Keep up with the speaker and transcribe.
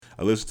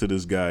I listened to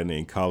this guy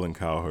named Colin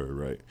Cowherd,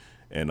 right?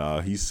 And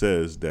he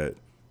says that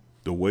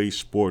the way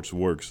sports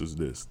works is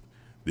this: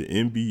 the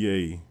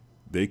NBA,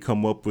 they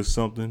come up with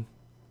something,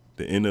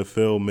 the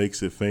NFL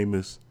makes it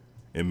famous,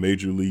 and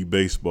Major League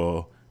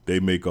Baseball, they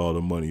make all the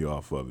money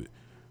off of it.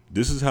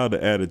 This is how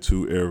the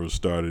Attitude Era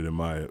started, in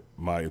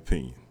my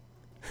opinion.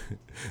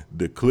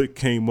 The Click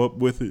came up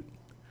with it.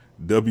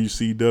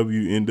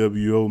 WCW,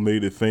 NWO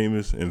made it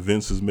famous, and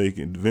Vince in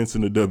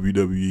the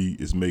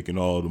WWE is making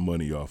all the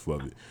money off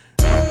of it.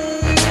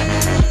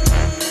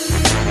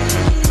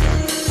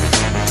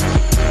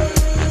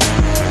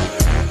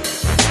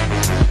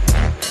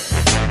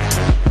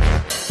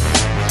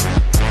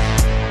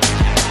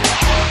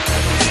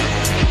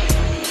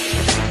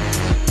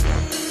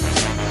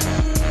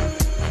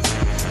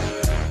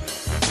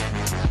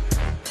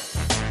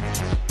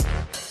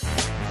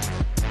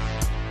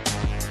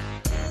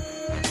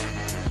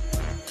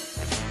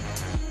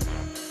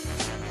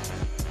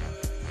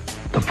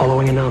 The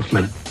following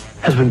announcement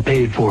has been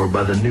paid for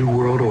by the New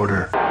World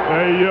Order.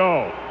 Hey,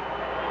 yo.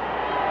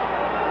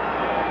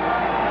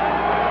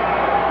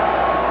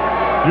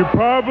 You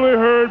probably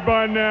heard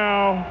by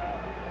now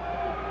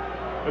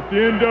that the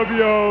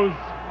NWO's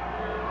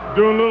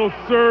doing a little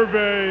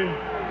survey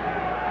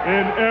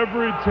in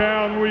every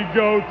town we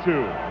go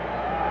to.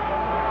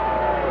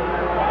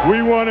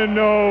 We want to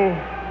know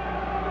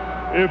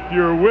if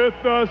you're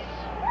with us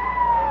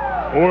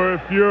or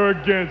if you're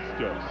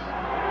against us.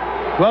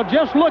 Well,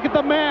 just look at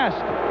the mask.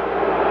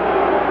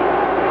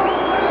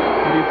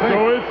 What do you think?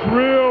 So it's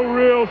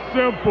real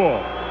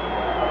simple.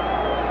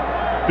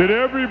 Did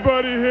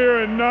everybody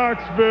here in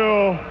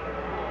Knoxville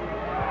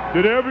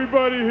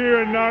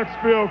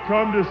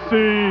come to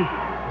see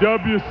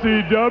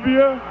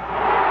WCW?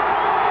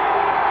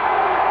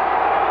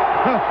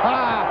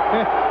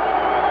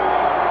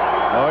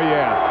 Oh,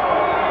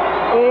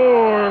 yeah.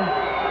 Or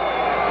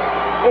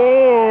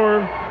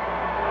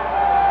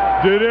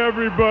did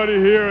everybody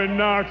here in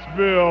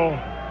Knoxville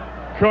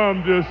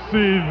come to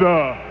see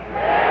the...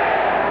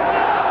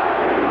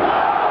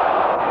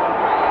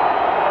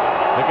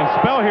 They can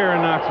spell here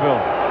in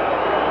Knoxville.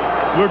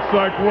 Looks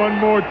like one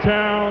more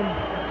town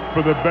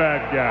for the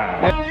bad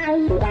guy.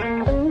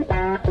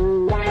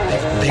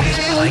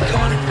 Biggest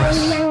icon in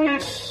wrestling.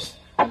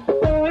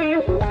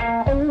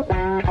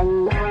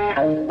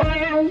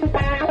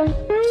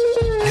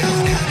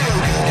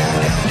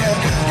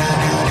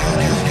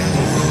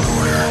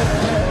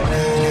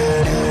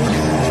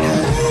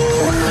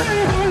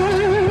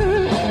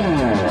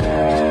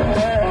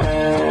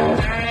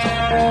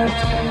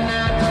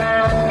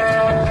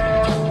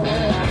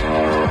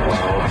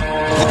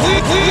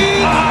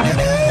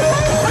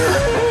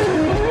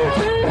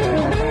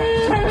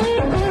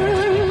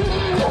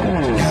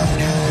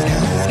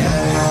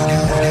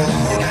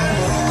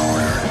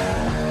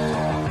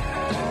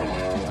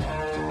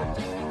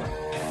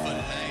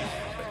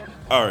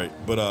 All right,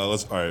 but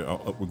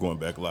we're going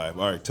back live.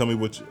 All right, tell me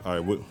what you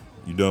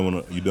done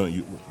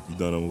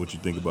on what you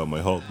think about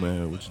my Hulk,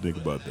 man? What you think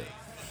about that?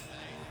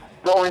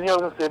 The only thing I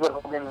was going to say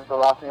about Hogan is the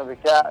last thing I was like,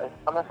 yeah,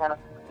 I'm a fan of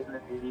in the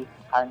 80s,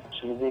 kind of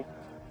cheesy.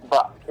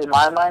 But in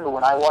my mind,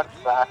 when I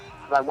watched back,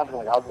 because I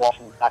was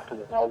watching back to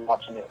this, and I was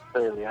watching it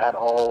clearly. I had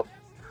all,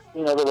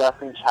 the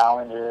wrestling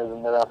challenges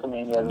and the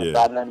WrestleMania and the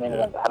Saturday Night Main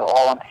Event. I had it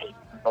all on tape.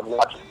 I was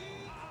watching.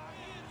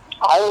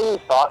 I always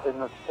thought, in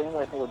the same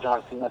way I think with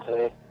John Cena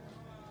today,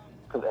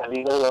 because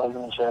everybody loves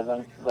him and shares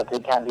him, that they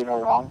can't do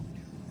no wrong.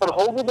 But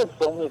Hogan did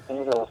so many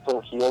things that were so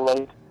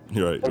heel-like.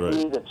 Right.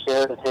 He used a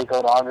chair to take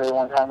out Andre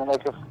one time, and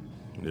if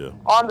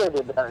Andre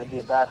did that, it'd be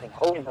a bad thing.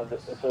 Hogan does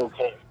it, it's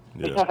okay.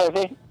 Yeah. You know what I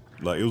mean?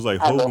 Like, it was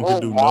like Hogan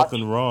could do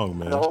nothing wrong,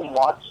 man. The whole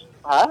watch,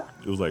 huh?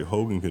 It was like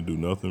Hogan could do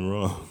nothing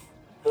wrong.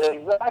 Yeah,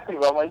 exactly,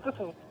 bro. I'm like, this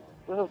is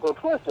so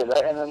twisted,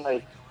 right? And then,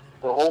 like,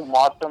 the whole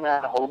Macho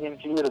Man Hogan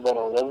feud about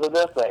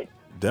Elizabeth, like,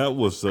 that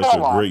was such a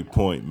great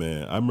point,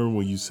 man. I remember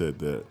when you said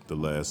that the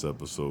last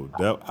episode.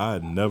 That I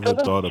had never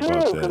thought about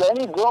that. Because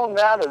any grown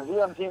man is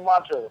VMT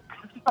Macho.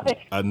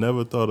 I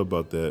never thought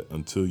about that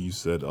until you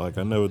said, like,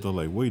 I never thought,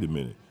 like, wait a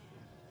minute.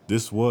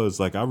 This was,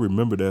 like, I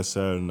remember that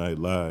Saturday Night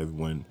Live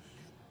when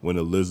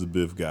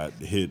Elizabeth got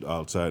hit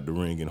outside the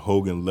ring and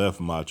Hogan left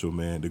Macho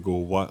Man to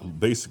go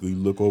basically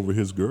look over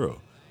his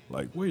girl.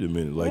 Like, wait a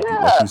minute. Like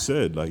you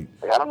said, like,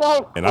 I don't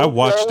know. And I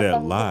watched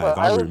that live.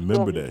 I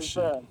remember that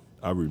shit.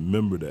 I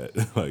remember that.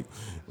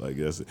 like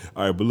that's it.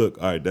 All right, but look,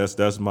 all right,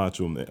 that's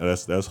Macho Man.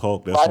 That's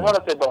Hulk. That's I want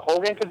to say, but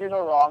Hogan could do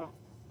no wrong.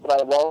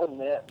 But I will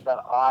admit that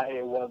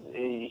I was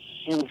a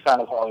huge fan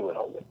of Hollywood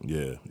Hogan.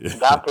 Yeah.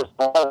 That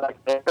persona, that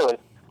character,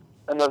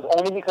 and it was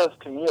only because,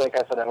 to me, like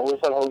I said, I always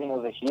thought Hogan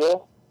was a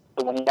heel.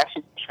 So when he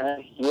actually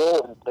turned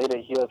heel and played a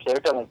heel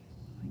character, I'm like,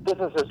 this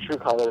is his true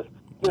colors.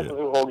 This is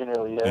who Hogan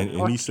really is.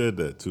 And he said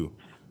that too.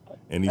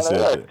 And he said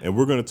that. And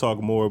we're going to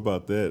talk more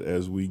about that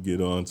as we get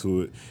on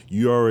to it.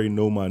 You already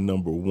know my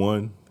number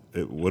one.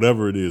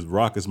 Whatever it is,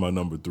 Rock is my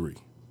number 3.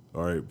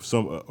 All right.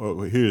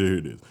 Here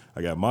it is.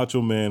 I got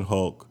Macho Man,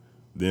 Hulk,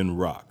 then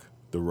Rock.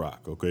 The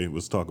Rock. Okay.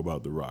 Let's talk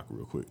about The Rock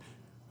real quick.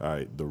 All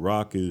right. The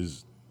Rock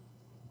is,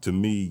 to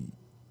me,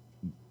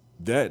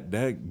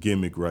 that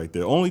gimmick right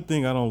there. Only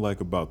thing I don't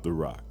like about The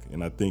Rock,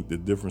 and I think the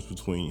difference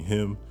between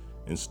him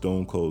and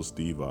Stone Cold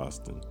Steve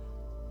Austin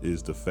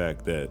is the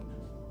fact that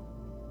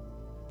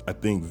I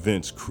think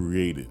Vince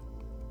created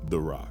The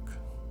Rock,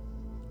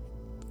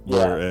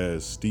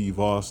 whereas Steve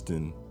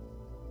Austin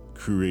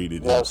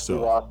created himself.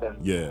 Steve Austin.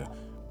 Yeah,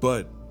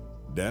 but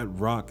that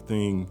Rock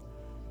thing,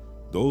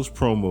 those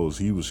promos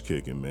he was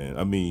kicking, man.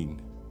 I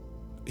mean,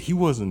 he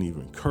wasn't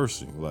even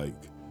cursing like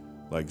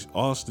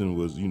Austin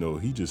was. You know,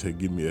 he just had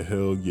give me a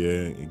hell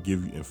yeah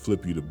and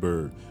flip you the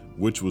bird,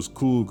 which was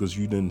cool because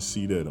you didn't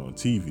see that on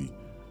TV.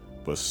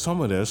 But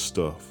some of that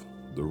stuff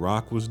The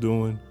Rock was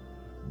doing,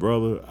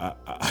 brother,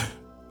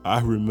 I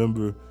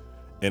remember,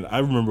 and I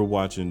remember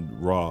watching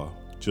Raw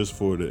just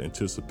for the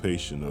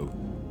anticipation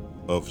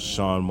of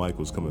Shawn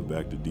Michaels coming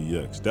back to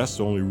DX. That's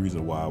the only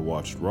reason why I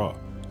watched Raw.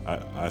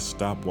 I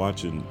stopped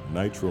watching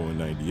Nitro in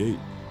 '98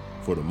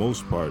 for the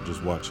most part,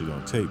 just watch it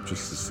on tape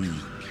just to see,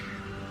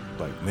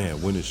 like,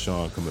 man, when is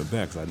Shawn coming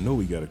back? 'Cause I know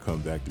he got to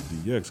come back to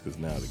DX because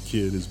now the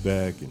Kid is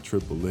back and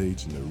Triple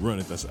H and they're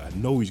running. I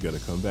know he's got to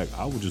come back.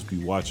 I would just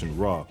be watching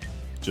Raw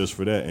just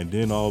for that. And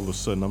then all of a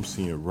sudden I'm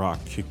seeing Rock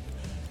kick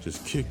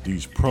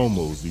these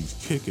promos, these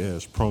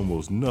kick-ass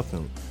promos.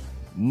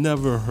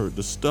 Never heard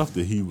the stuff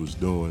that he was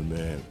doing,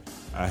 man.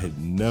 I had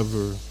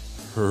never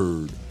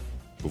heard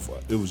before.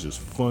 It was just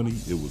funny.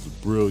 It was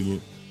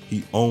brilliant.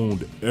 He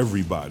owned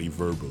everybody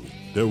verbally.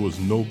 There was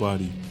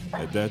nobody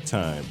at that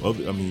time.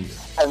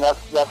 And that's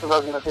what I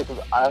was gonna say, because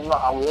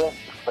I'm really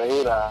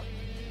afraid that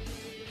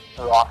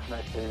Rock's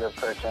my favorite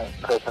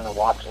person to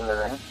watch in the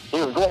ring.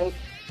 He was great.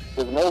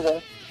 He was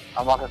amazing.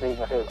 I'm not gonna say he's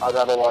my favorite. I'd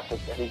rather watch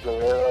Eddie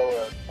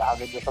Guerrero or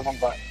Savage or someone,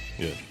 but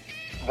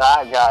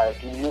that guy,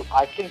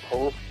 I can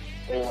post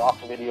a Rock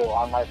video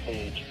on my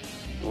page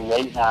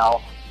right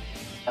now,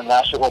 and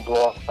that shit will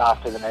blow up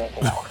faster than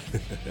anything else.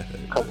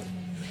 Because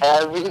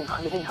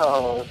everybody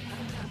knows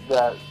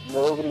that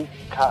nobody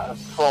cut a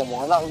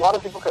promo. And a lot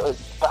of people, like,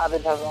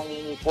 Savage has his own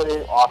unique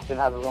way, Austin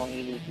has his own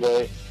unique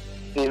way,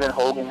 Stephen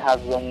Hogan has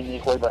his own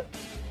unique way,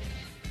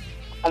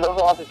 and there's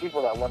a lot of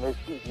people that when they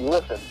speak, you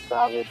listen.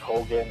 Savage,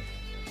 Hogan,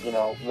 you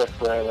know, Ric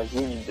Flair, like,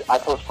 I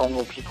post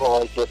promo, people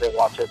like it, they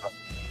watch it, but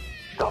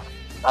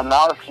the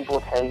amount of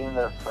people tagging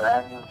their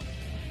friends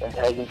and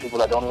tagging people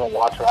that don't even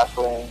watch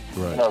wrestling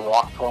in a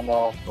Rock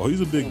promo. Oh,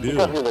 he's a big deal.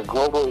 Because he's a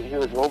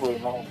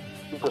globally known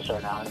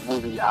superstar now, and a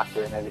movie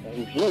actor and everything.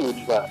 He's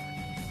huge, but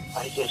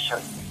I just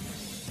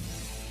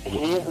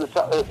it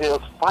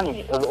was funny.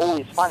 It was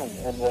always funny,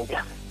 and like.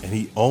 And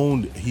he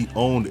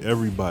owned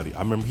everybody. I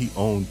remember he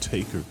owned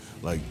Taker.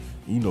 Like,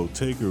 you know,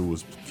 Taker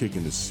was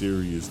kicking the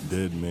serious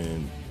dead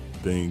man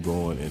thing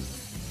going,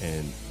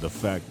 and the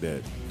fact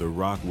that The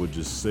Rock would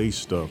just say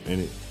stuff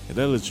and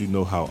that lets you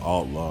know how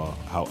outlaw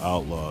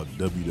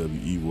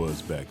WWE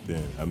was back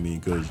then. I mean,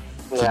 because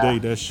today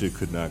that shit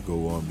could not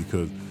go on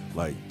because,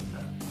 like,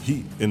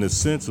 he, in a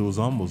sense, it was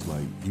almost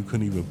like you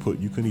couldn't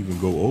even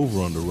go over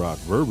on The Rock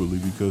verbally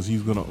because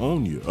he's gonna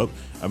own you.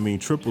 I mean,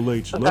 Triple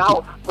H. But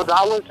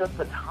that was just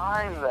the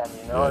time then,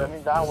 you know what I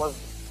mean? That was.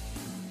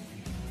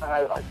 And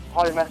I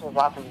probably mentioned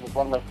last time was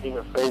one of my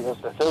favorite phrases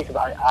to say because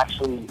I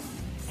actually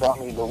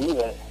strongly believe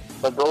it.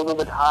 But those are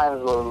the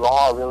times where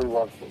Raw really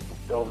was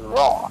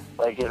Raw.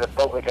 Like, it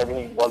felt like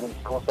everything wasn't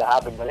supposed to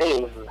happen, but hey,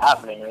 this is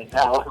happening right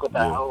now. Like, what the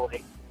hell?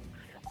 Like,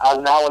 as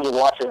now when you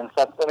watch it, and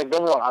Seth, like, don't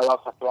get me wrong, I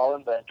love Seth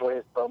Rollins, I enjoy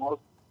his promos.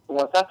 But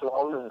when Seth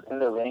Rollins is in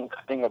the ring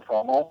cutting a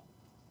promo,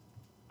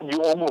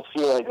 you almost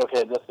feel like,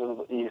 okay, this is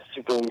a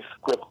super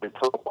scripted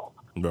promo.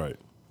 Right.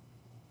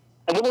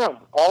 And then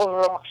all of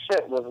the Rock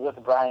shit was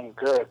with Brian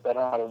Gerst. I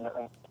don't know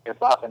how to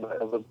get last name, but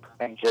it was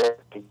Brian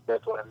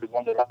Gerst, whatever. He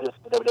wanted to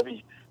just the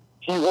WWE.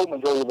 He wrote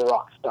majority of the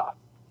Rock stuff.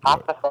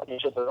 Half the fucking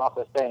shit the Rock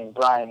was saying,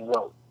 Brian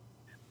wrote.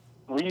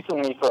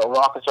 Recently, for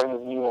Rock is starting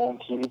his new own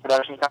TV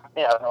production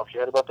company. I don't know if you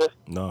heard about this.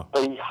 No.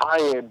 But he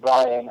hired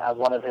Brian as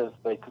one of his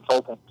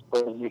consultants for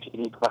his new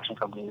TV production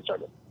company he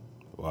started.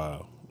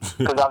 Wow.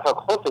 Because that's how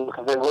close it was,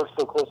 because they worked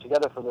so close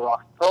together for the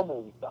Rock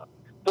promo and stuff.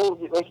 So,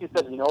 like you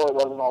said, you know, it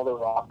wasn't all the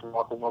Rock. The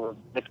Rock was more of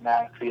a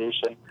McMahon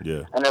creation.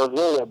 Yeah. And it was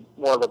really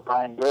more of a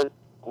Brian Gerst,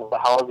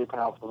 however you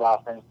pronounce the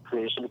last name,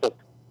 creation, because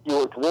he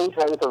worked really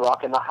tight with the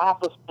Rock, and the half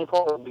was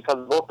people because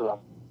of both of them.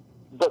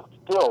 But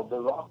still, the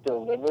Rock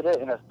delivered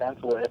it in a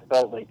sense where it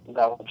felt like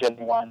that was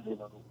genuinely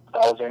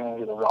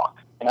the Rock,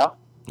 you know?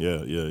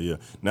 Yeah.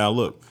 Now,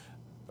 look,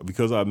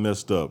 because I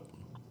messed up,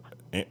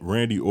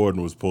 Randy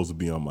Orton was supposed to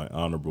be on my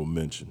honorable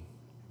mention.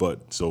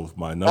 But so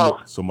my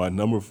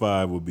number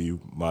 5 would be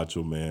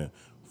Macho Man,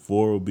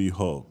 4 would be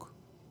Hulk,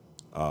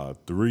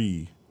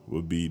 3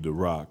 would be The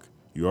Rock.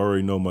 You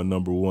already know my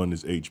number 1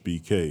 is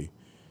HBK.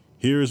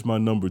 Here's my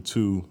number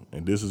 2,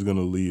 and this is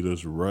gonna lead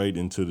us right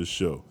into the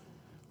show.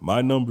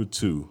 My number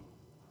 2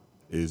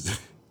 is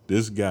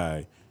this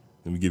guy.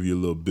 Let me give you a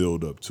little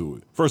build up to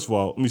it. First of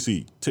all, let me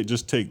see.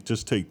 Just take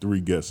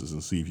 3 guesses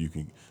and see if you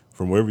can,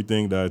 from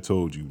everything that I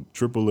told you.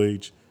 Triple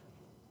H,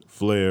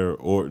 Flair,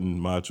 Orton,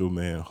 Macho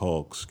Man,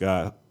 Hulk,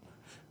 Scott.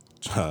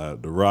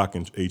 The Rock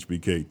and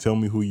HBK. Tell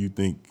me who you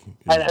think.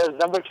 And is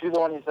number 2 the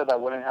one you said that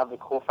wouldn't have the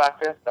cool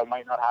factor, that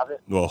might not have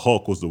it? Well,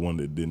 Hulk was the one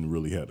that didn't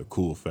really have the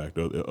cool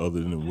factor,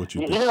 other than what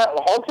you think.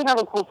 Hulk didn't have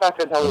a cool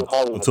factor until he was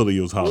Hollywood. Until he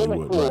was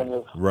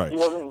Hollywood, right? He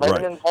wasn't,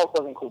 right. Hulk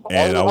wasn't cool. But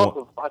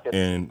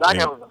And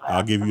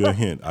I'll give you a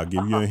hint. I'll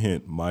give you a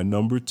hint. My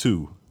number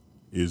 2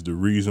 is the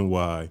reason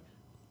why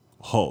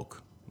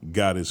Hulk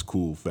got his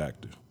cool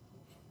factor.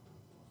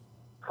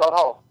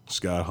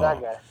 Scott Hall.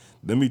 That guy.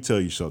 Let me tell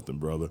you something,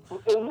 brother.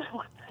 Is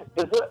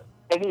it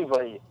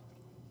anybody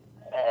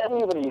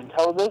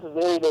until this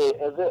very day,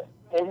 is it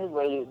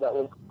anybody that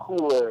was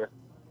cooler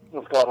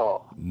than Scott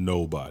Hall?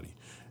 Nobody.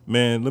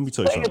 Man, let me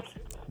tell you something.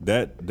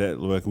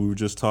 That like we were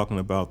just talking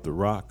about The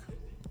Rock,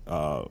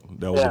 that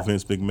was a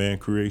Vince McMahon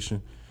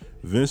creation.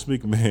 Vince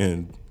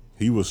McMahon,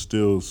 he was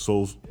still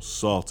so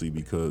salty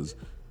because,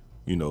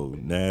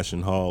 Nash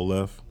and Hall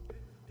left.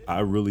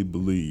 I really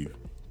believe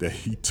that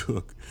he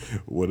took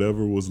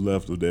whatever was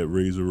left of that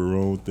Razor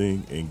Ramon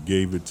thing and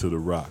gave it to The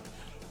Rock.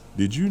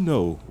 Did you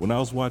know, when I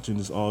was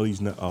watching all these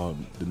the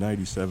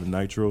 97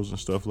 Nitros and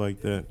stuff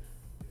like that,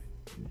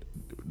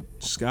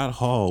 Scott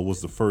Hall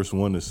was the first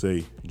one to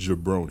say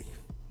jabroni.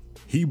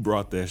 He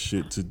brought that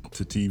shit to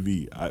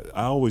TV.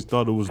 I always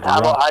thought it was The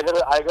Rock. I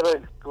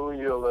gotta school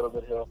you a little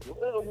bit here. A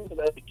little bit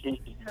of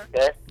education here,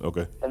 okay?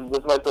 Okay. And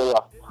this might throw you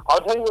off.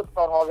 I'll tell you what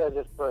Scott Hall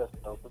did first,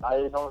 though. I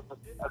know,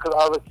 because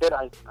I was a kid,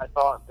 I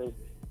thought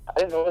I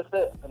didn't notice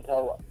it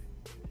until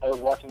I was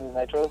watching these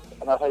Nitros,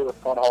 and I'll tell you what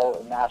Scott Hall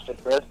and Nash did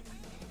first.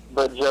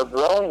 But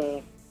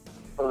jabroni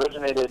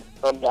originated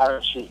from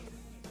Darren Sheik.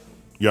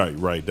 Yeah,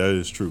 right. That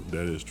is true.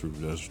 That's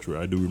true.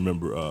 I do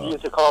remember. He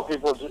used to call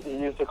people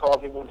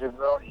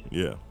jabroni.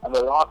 Yeah. And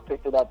The Rock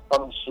picked it up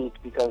from Sheik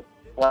because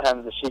one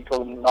time the Sheik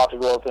told him not to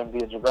go up and be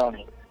a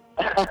jabroni.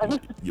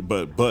 Yeah,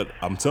 but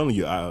I'm telling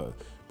you,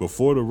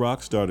 before The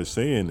Rock started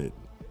saying it,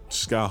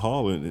 Scott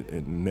Hall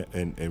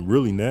and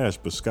really Nash,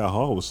 but Scott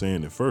Hall was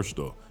saying it first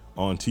though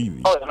on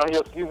TV. Oh no, he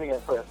was using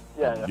it first.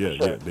 Yeah,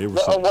 sure. They were.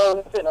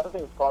 Well, another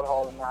thing Scott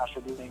Hall and Nash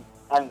are doing,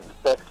 and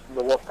the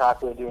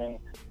Wolfpack were doing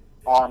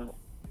on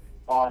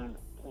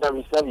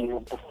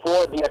WCW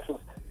before DX was.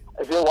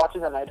 If you're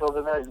watching the Nitros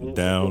in there,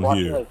 down you're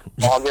watching here, like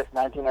August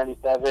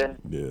 1997,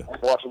 yeah,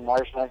 and watching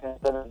March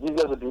 1997. These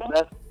guys are doing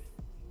this,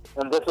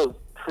 and this was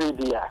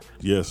pre-DX.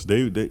 Yes,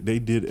 they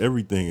did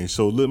everything, and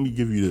so let me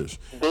give you this.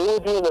 They were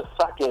doing the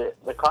suck it,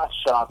 the crotch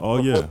chop. Oh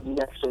yeah,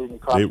 DX doing the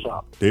crotch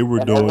chop. They were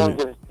and doing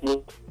it.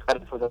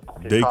 For the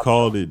they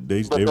called it.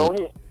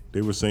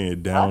 They were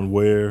saying down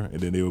where, and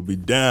then they would be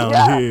down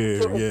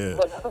here. Yeah.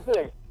 But that's the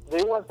thing.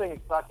 They weren't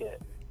saying suck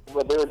it,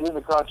 but they were doing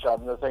the crotch chop,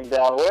 and they're saying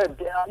down where,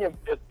 down here,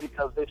 just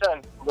because they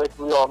said, like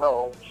we all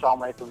know, Shawn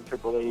Michaels and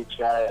Triple H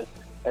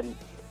and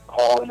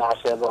Hall and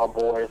Nash guys are all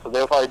boys, so they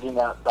were probably doing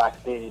that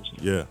backstage.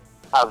 Yeah.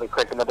 As a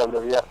quick in the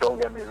WWF,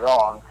 don't get me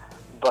wrong,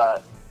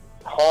 but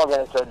Hall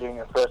guys started doing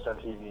it first on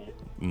TV,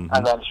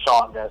 and then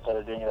Shawn guys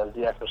started doing it as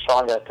DX. So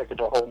Shawn guys took it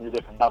to a whole new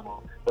different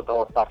level with the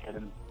whole sucking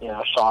and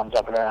Shawn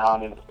jumping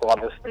around and a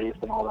lot of space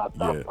and all that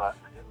stuff. Yeah. But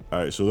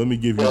all right, so let me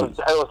give you. It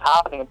was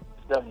happening in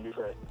WCW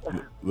first.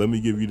 Let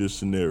me give you this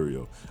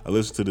scenario. I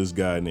listened to this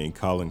guy named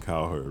Colin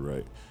Cowherd,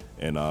 right,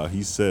 and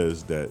he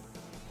says that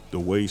the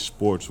way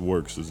sports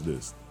works is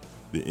this: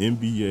 the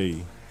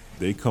NBA,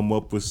 they come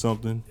up with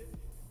something.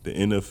 The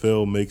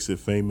NFL makes it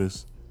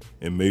famous,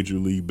 and Major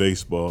League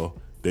Baseball,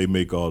 they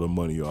make all the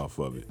money off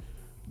of it.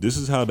 This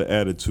is how the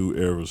Attitude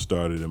Era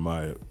started, in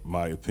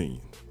my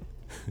opinion.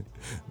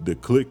 The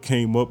Clique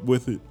came up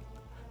with it.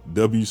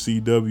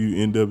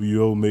 WCW,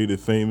 NWO made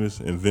it famous,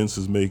 and Vince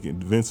and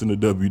the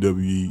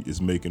WWE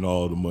is making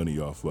all the money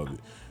off of it.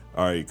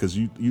 All right, because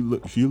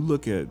if you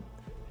look at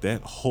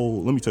that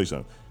whole, let me tell you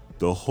something.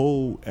 The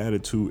whole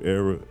Attitude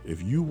Era,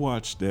 if you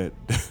watch that.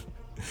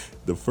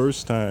 The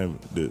first time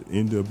the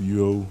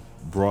NWO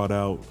brought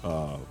out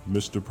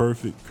Mr.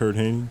 Perfect, Kurt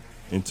Hennig,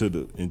 into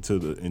the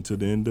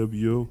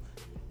NWO,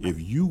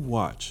 if you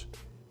watch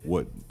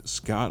what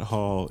Scott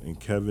Hall and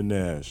Kevin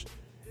Nash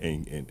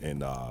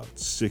and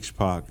Six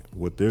Pac,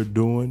 what they're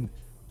doing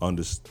on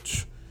this,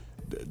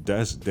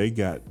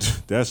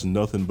 that's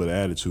nothing but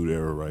Attitude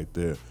Era right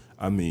there.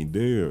 I mean,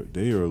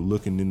 they are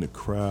looking in the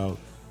crowd,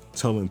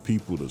 telling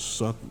people to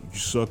suck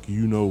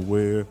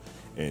where.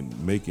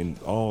 And making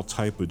all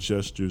type of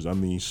gestures. I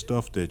mean,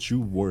 stuff that you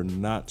were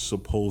not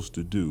supposed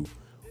to do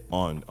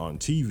on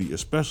TV,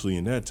 especially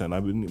in that time.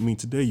 I mean,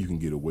 today you can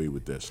get away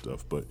with that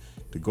stuff, but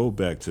to go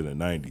back to the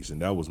 90s,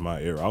 and that was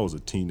my era. I was a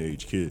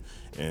teenage kid,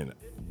 and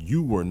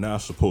you were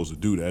not supposed to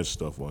do that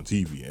stuff on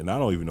TV. And I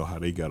don't even know how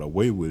they got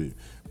away with it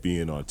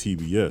being on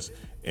TBS.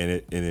 And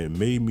it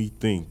made me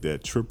think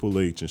that Triple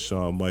H and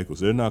Shawn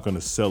Michaels, they're not going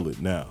to sell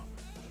it now.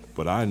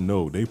 But I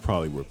know they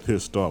probably were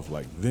pissed off,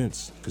 like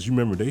Vince, because you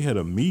remember they had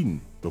a meeting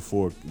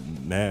before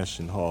Nash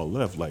and Hall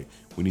left. Like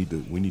we need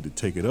to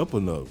take it up a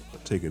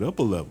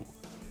level.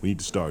 We need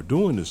to start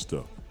doing this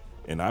stuff.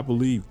 And I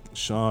believe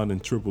Shawn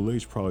and Triple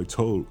H probably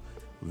told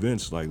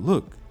Vince, like,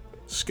 look,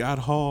 Scott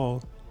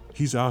Hall,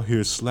 he's out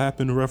here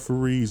slapping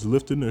referees,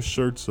 lifting their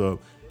shirts up.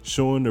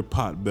 showing their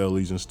pot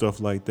bellies and stuff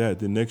like that.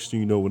 The next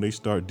thing you know, when they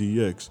start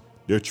DX,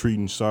 they're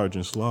treating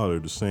Sergeant Slaughter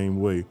the same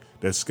way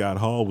that Scott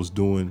Hall was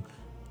doing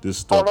this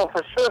stuff. Oh no,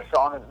 for sure,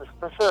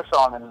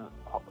 Sean and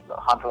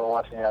Hunter are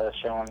watching the other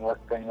show and look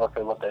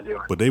at what they're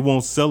doing. But they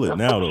won't sell it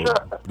now, though.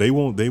 Sure. They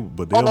won't.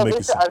 But they'll make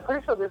it. I'm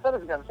pretty sure they said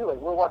it again too. Like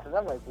we're watching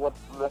them, like what?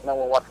 Now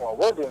we're watching what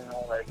we're doing.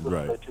 Like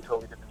Right. They're two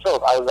totally different shows.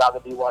 I would rather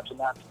be watching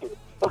that too.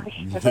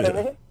 You know what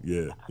I mean?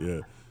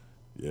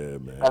 Yeah,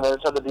 man. And then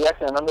so the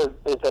DX, I remember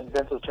they said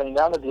Vince was turning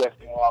down the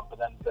DXing a lot, but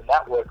then the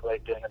network,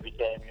 like, then it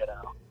became, you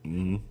know,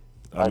 Mm-hmm.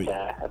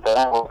 if the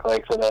network,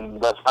 like, so then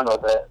let's run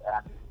with it.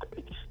 And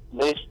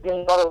they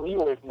didn't got a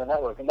leeway from the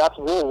network, and that's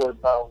really what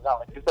it boils down.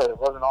 Like you said, it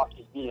wasn't on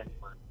TV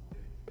anymore.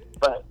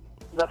 But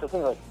that's the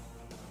thing, like,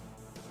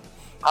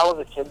 I was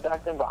a kid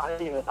back then, but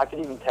I could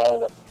even tell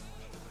that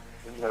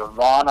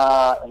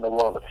Nirvana and the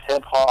world of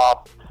hip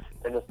hop,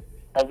 and just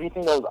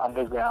everything that was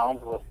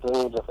underground was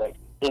still just like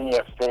in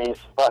your face,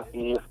 fuck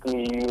you, screw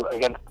you,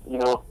 against, you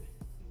know,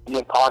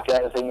 the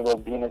podcast saying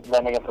about being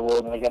them against the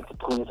world and against the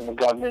police and the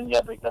government. You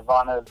had like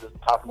Nirvana just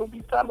talking about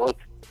being family. Like,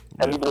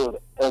 everybody was,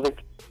 it was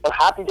like a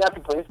happy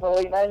place in the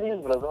late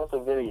 90s, but it was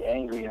also very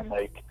angry and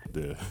like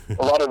a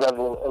lot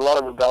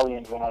of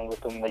rebellion going on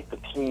within like the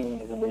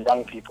teens and the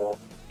young people.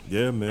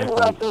 Yeah, man. And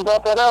wrestling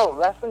brought that out.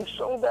 Wrestling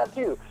showed that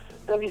too.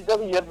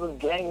 WCW had this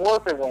gang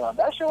warfare going on.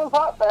 That show was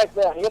hot back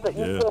then. You had the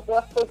East Coast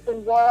West Coast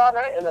thing going on,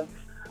 right? And then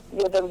you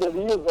had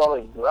WWE was all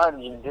like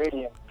grunge and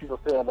dirty and people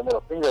sitting on the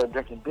middle finger and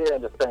drinking beer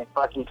and just saying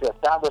fuck you to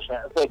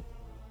establishment. It's like,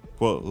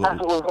 that's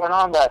what was going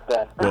on back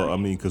then. Well, I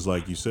mean, because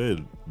like you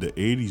said, the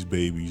 80s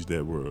babies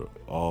that were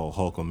all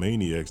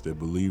Hulkamaniacs that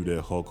believed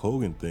that Hulk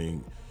Hogan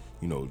thing,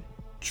 you know,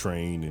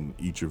 train and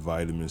eat your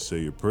vitamins, say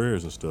your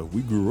prayers and stuff,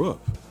 we grew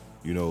up.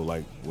 You know,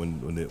 like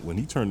when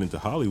he turned into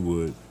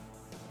Hollywood,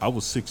 I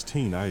was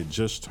 16. I had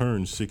just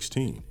turned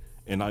 16.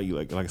 And I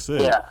like I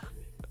said,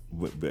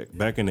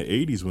 back in the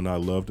 80s when I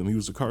loved him, he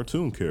was a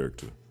cartoon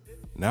character.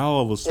 Now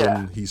all of a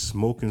sudden he's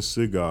smoking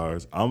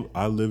cigars.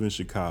 I live in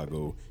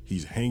Chicago.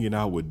 He's hanging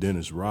out with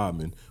Dennis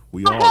Rodman.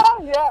 We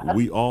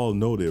all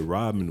know that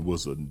Rodman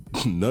was a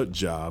nut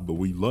job, but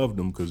we loved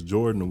him because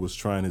Jordan was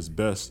trying his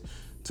best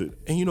to.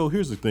 And you know,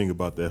 here's the thing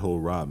about that whole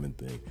Rodman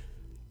thing.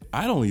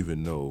 I don't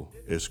even know,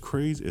 as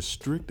crazy, as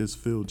strict as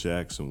Phil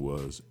Jackson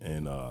was,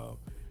 and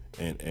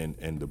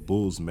the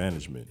Bulls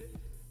management.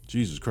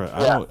 Jesus Christ,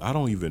 I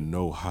don't even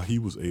know how he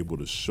was able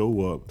to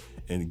show up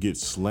and get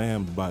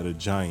slammed by the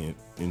Giant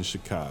in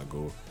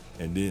Chicago.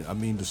 And then, I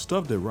mean, the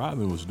stuff that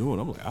Rodman was doing,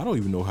 I'm like, I don't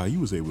even know how he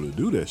was able to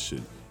do that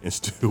shit and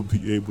still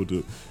be able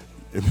to.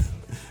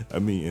 I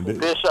mean, and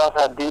Bischoff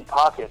had deep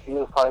pockets. He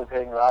was probably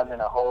paying Rodman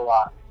a whole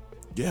lot.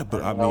 Yeah,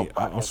 but I mean,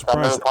 I'm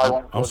surprised.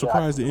 I'm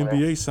surprised the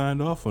NBA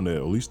signed off on that.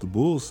 Or at least the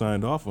Bulls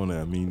signed off on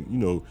that. I mean, you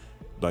know,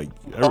 like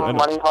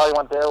money probably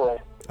went their way.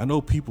 I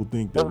know people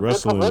think that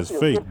wrestling is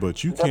fake,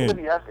 but you can't.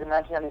 WWF in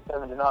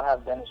 1997 did not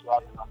have Dennis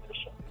Rodman on their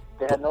show.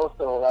 They had no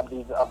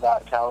celebrities of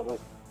that caliber.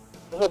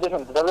 There's no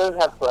difference. The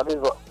WWF had celebrities,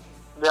 but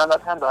around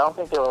that time, but I don't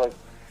think they were like.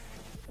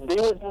 They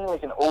were doing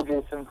like an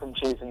O.J. Simpson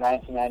chase in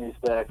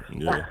 1996.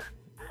 Yeah.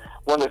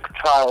 When the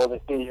trial was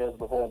like 3 years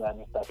before that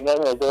and stuff. You know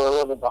what I mean? Like, they were a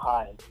little bit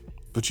behind.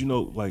 But you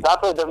know, like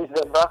that's what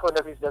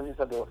WCW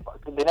said they were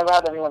fucked. They never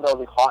had anyone that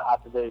was like hot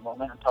after their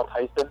moment until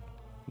Tyson.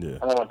 Yeah.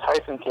 And then when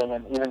Tyson came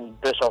in, even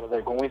Bischoff was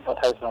like, when we saw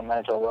Tyson on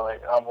Nitro, we're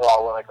like,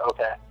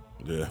 okay.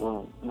 Yeah.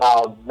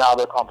 Now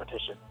they're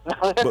competition.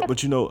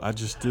 but you know, I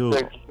just still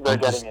they're I'm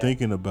just it.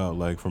 thinking about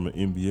like from an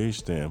NBA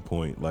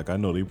standpoint. Like I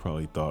know they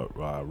probably thought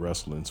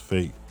wrestling's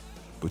fake,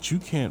 but you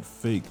can't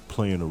fake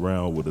playing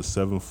around with a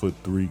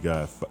 7'3"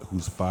 guy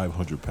who's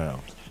 500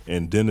 pounds,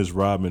 and Dennis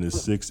Rodman is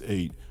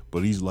 6'8",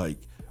 but he's like.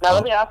 Now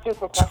let me ask you a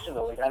quick question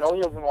though. Like I know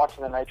you've been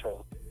watching the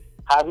Nitros.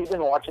 Have you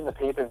been watching the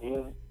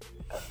pay-per-views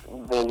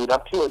they lead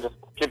up to, or just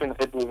skipping the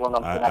pay-per-views one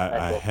on the next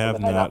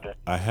night?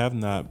 I have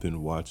not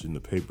been watching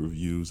the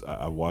pay-per-views.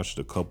 I watched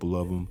a couple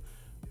of them,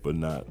 but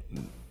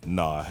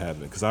I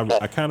haven't. Because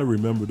I kind of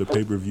remember the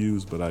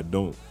pay-per-views, but I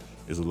don't.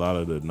 There's a lot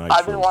of the Nitros.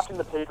 I've been watching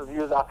the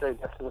pay-per-views after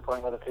it gets to the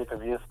point where the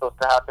pay-per-view is supposed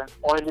to happen,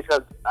 only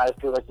because I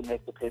feel like it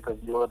makes the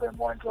pay-per-view a little bit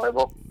more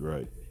enjoyable.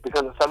 Right.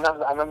 Because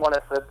sometimes, I remember when I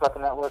first got the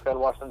network, I'd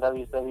watch some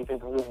WCW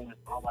pay-per-views and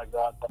oh my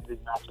god, some of these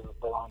matches are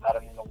so long, I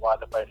don't even know why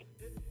they're fighting.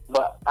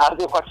 But as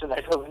you watch the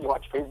Nitros and you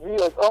watch pay-per-view, you're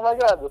like, oh my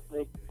god, this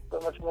makes so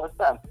much more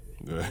sense.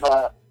 Right.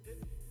 But,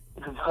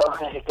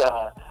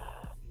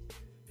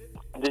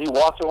 did you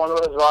watch one of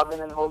those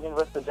Rodman and Hogan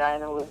versus the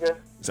Giant and Luger?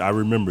 I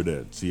remember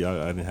that. See,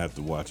 I didn't have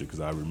to watch it because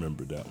I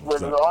remember that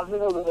one. When Rodman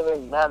was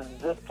like, man,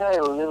 this guy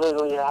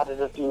literally had to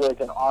just do like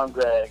an arm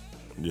drag.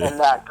 Yeah. And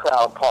that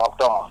crowd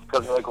popped off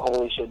because they're like,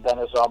 holy shit,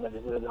 Dennis Rodman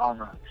is an arm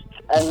drag.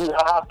 And you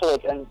have to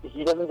like, and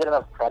he doesn't get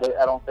enough credit,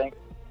 I don't think.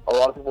 A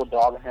lot of people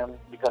dog him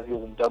because he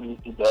was in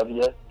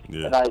WCW.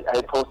 Yeah. And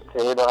I posted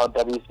today about how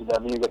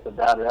WCW gets a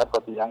bad rep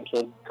with the young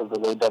kids because the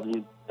way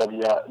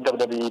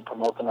WWE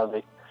promotes them as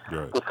like,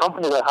 this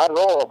company that had it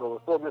all, but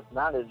was so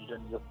mismanaged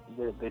and just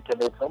they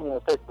made so many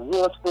mistakes. But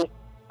realistically,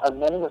 as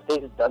many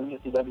mistakes as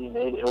WCW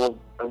made, it was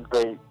a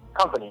great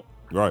company.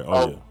 Right.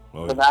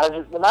 The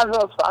management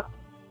was fucked.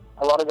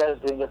 a lot of guys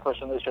didn't get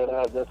pushed when they should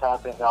have. This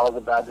happened. That was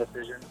a bad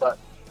decision. But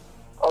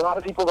a lot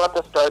of people got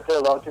to start there.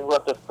 A lot of people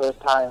got the first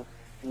time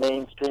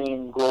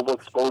mainstream global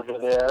exposure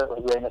there,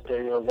 like Rey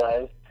Mysterio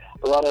guys.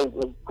 A lot of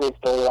great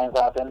storylines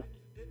happened.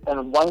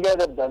 And one guy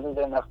that doesn't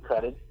get enough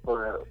credit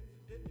for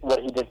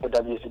what he did for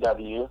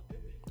WCW,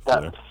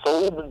 that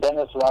sold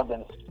Dennis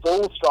Rodman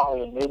so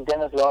strongly and made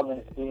Dennis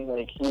Rodman seem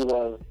like he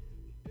was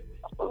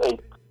like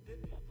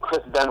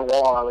Chris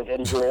Benoit, like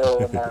Eddie Guerrero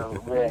in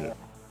that ring,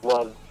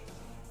 was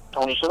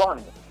Tony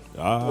Schiavone.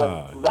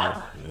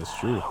 That's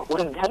true.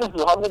 When Dennis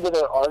Rodman did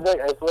an arm drag,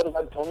 I swear to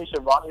God, Tony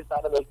Schiavone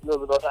sounded like he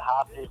was about to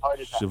have a heart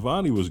attack.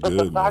 Schiavone was but good,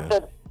 the fact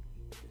man. That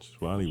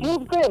Schiavone he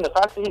was great, and the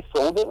fact that he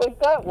sold it like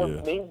that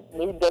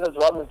made Dennis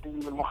Rodman seem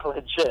even more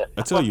legit.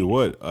 I tell you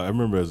what, I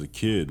remember as a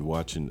kid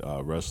watching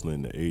wrestling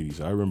in the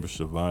 80s. I remember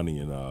Schiavone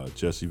and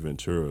Jesse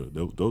Ventura.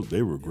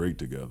 They were great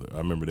together. I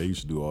remember they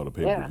used to do all the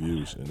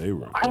pay-per-views, and they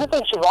were. I don't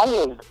think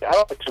Schiavone was. I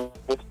don't think Schiavone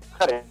was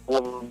credit.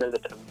 Wasn't the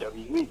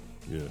WWE.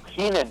 Yeah.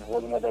 Heenan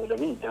wasn't the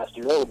WWE.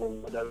 Dusty Rhodes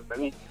wasn't the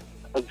WWE.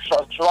 Like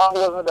Schiavone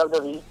wasn't the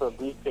WWE for a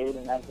brief period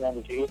in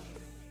 1992,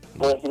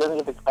 but he doesn't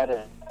get the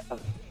credit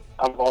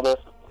of all the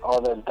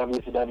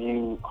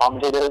WCW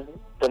commentators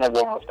than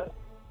everyone else does.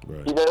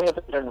 Right. He doesn't get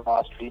the Jordan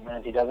Ross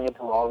treatment. He doesn't get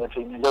the Lawler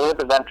treatment. He doesn't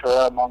get the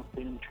Ventura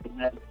Monsoon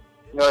treatment.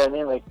 You know what I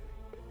mean? Like,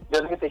 he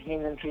doesn't get the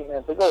Heenan treatment.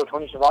 It's like, oh,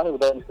 Tony Schiavone was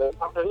there.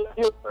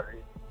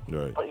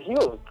 Right. But he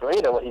was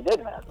great at what he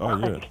did, man.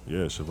 Oh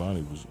yeah.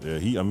 Schiavone was. Yeah,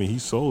 he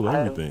sold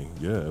everything.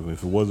 Yeah, I mean,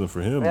 if it wasn't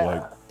for him,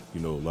 like,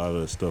 you know, a lot of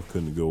that stuff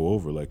couldn't go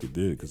over like it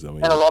did. Cause I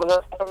mean, and a lot of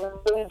that stuff was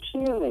really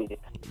cheesy.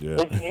 Yeah.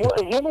 Like,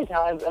 how many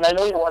times? And I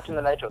know you're watching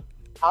the Nitro.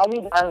 How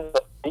many times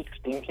the fake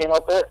Sting came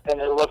out there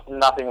and it looked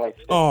nothing like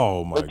Sting?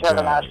 Oh my God! Like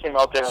Kevin Nash came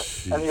out there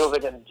Jeez. and he was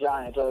like a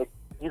giant. So, like,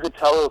 you could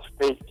tell it was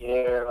fake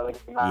hair, or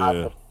like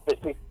massive.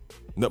 Yeah.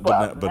 No,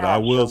 but I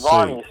will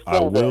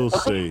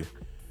say,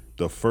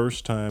 the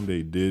first time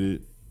they did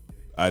it,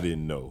 I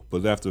didn't know.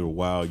 But after a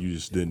while, you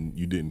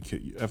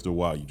didn't. After a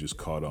while, you just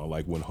caught on.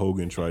 Like when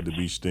Hogan tried to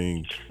be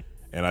Sting,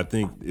 and I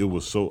think it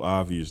was so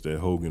obvious that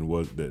Hogan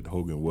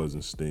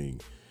wasn't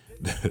Sting.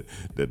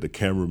 That the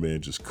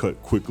cameraman just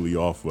cut quickly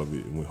off of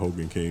it. And when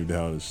Hogan came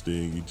down and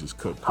Sting, he just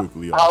cut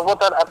quickly off. How about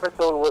that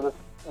episode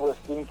where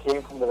Sting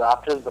came from the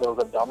Raptors, but it was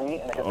a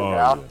dummy and it hit the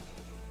ground?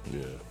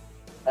 Yeah.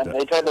 And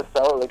they tried to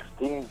sell it like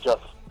Sting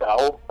just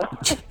fell.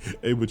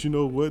 Hey, but you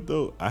know what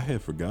though? I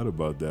had forgot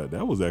about that.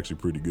 That was actually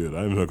pretty good.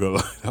 I'm not gonna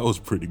lie. That was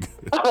pretty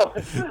good.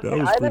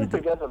 I didn't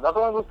forget that. That's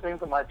one of those things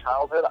from my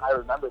childhood. I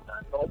remembered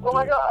that. So, like, oh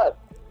my God.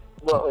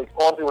 Well, like,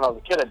 obviously when I was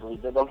a kid, I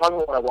believed it. I'm talking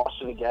about when I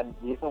watched it again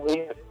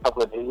recently, a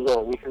couple of days ago,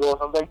 a week ago or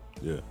something.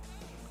 Yeah.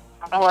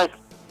 I'm like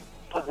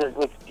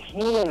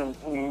he and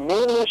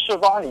mainly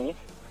Schiavone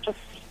just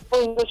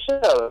playing the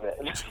shit out of it.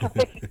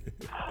 Like,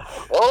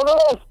 oh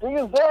no, Sting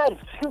is dead.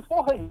 Sting's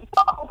falling.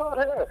 Stop about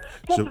her.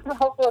 Get the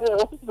hell out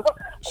of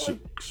here.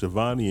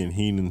 Schiavone and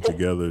Heenan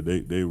together,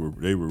 they were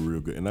real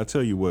good. And I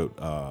tell you what,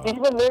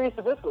 even Larry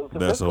Zbyszko.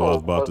 That's what I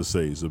was about to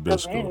say,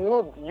 Zbyszko.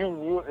 You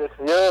knew if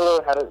you're a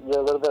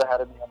little bit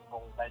ahead of me on the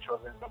whole Nitro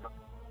thing.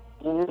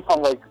 You knew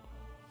from like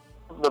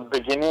the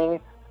beginning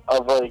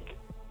of like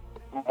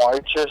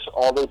March-ish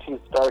all the way to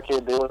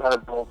Starrcade, they were going to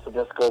build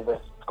Zbyszko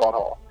with Scott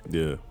Hall.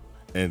 Yeah.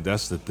 And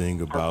that's the thing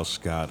about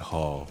Scott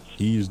Hall.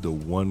 He's the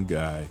one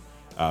guy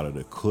out of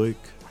the Clique.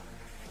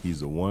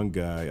 He's the one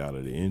guy out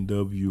of the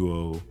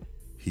NWO.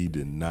 He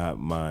did not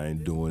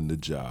mind doing the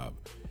job.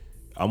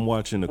 I'm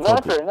watching a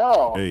couple.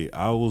 No. Hey,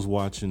 I was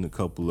watching a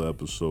couple of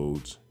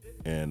episodes,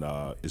 and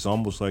it's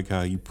almost like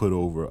how he put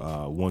over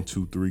 1,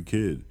 2, 3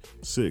 Kid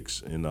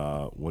 6 in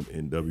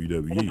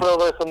WWE. He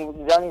put over some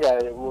young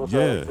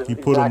guy. He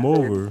put him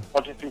over.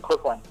 1, 2, 3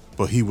 quick one.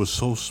 But he was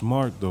so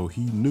smart though.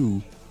 He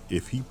knew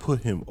if he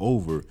put him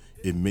over,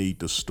 it made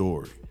the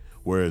story.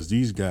 Whereas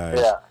these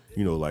guys,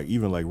 you know, like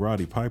even like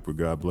Roddy Piper,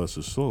 God bless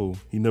his soul,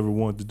 he never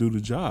wanted to do the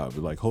job.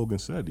 Like Hogan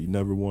said, he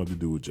never wanted to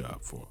do a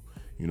job for him.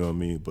 You know what I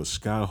mean? But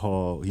Scott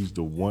Hall, he's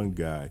the one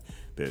guy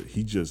that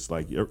he just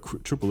like.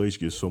 Triple H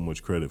gets so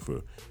much credit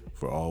for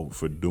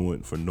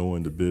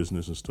knowing the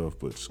business and stuff,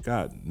 but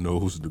Scott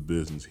knows the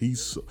business.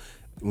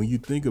 When you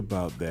think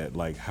about that,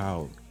 like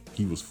how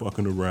he was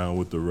fucking around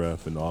with the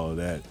ref and all of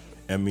that.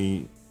 I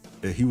mean,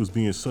 he was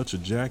being such a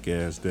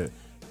jackass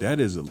that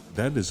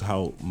is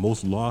how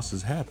most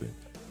losses happen.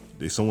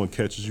 Someone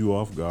catches you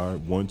off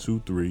guard, 1,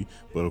 2, 3,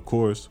 but of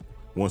course.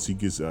 Once he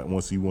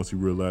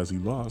realized he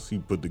lost, he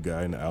put the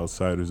guy in the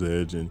outsider's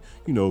edge, and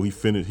you know he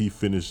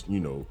finished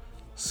you know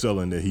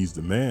selling that he's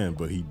the man,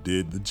 but he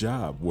did the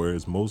job.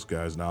 Whereas most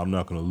guys, now I'm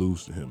not gonna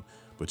lose to him,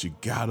 but you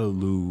gotta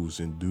lose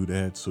and do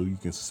that so you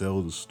can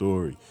sell the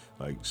story.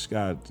 Like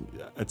Scott,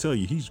 I tell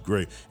you, he's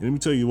great. And let me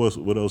tell you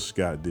what else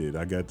Scott did.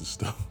 I got the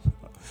stuff.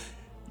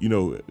 You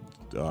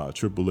know,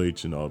 Triple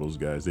H and all those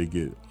guys, they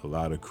get a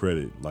lot of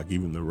credit. Like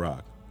even The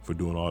Rock for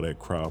doing all that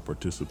crowd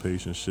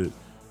participation shit.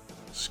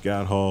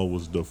 Scott Hall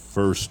was the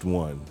first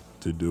one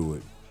to do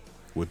it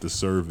with the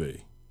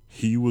survey.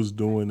 He was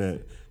doing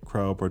that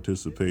crowd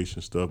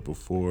participation stuff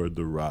before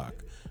The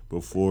Rock,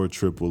 before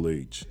Triple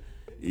H.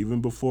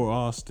 even before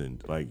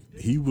Austin, like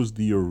he was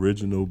the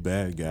original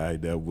bad guy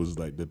that was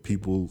like the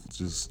people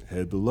just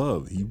had to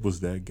love. He was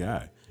that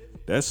guy.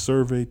 That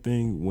survey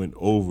thing went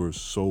over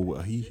so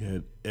well. He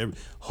had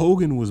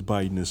Hogan was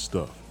biting his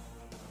stuff.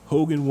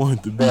 Hogan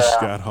wanted to be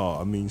Scott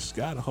Hall. I mean,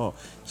 Scott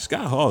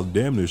Hall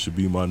damn near should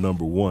be my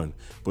number one.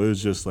 But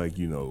it's just like,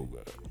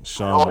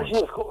 Shawn. Oh, he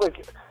was cool.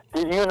 Like,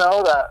 did you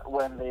know that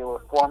when they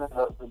were forming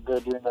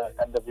they're doing the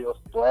NWO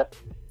split,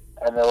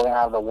 and they were going to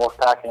have the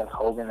Wolfpack against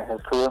Hogan and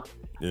his crew?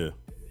 Yeah.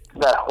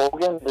 That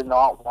Hogan did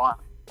not want,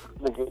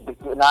 the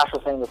Nash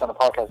was saying this on the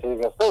podcast,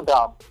 he goes, so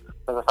dumb,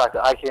 for the fact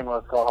that I came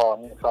with Scott Hall,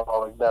 and me and Scott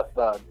Hall, like, that's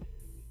done.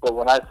 But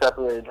when I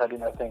separated, I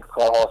didn't think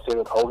Scott Hall stayed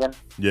with Hogan.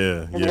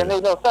 Yeah, It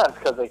made no sense,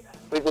 because like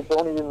the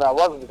only reason that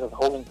was because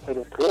Hogan played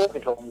his career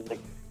control.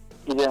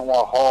 He didn't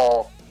want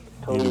Hall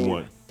to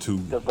leave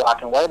the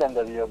black and white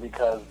NWO,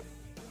 because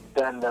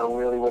then there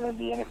really wouldn't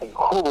be anything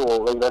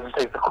cool. Like, that just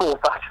takes the cool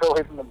factor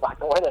away from the black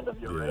and white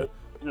NWO, right?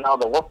 Now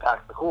the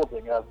Wolfpack's the cool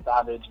thing. You have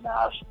Savage,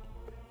 Nash,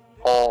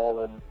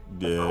 Hall, and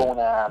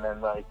Conan,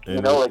 and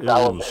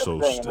that was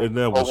so thing. And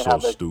that was so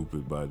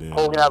stupid by then.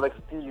 Hogan had like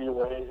Stevie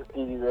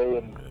Ray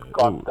and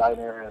Scott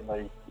Steiner,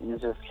 and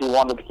he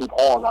wanted to keep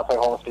Hall, and that's why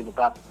Hall stayed with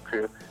that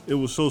crew. It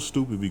was so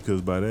stupid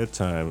because by that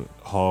time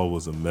Hall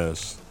was a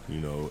mess,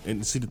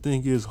 And see, the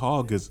thing is,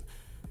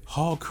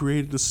 Hall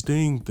created the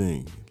Sting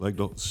thing. Like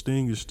the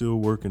Sting is still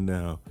working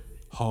now.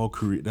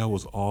 That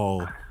was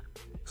all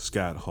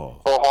Scott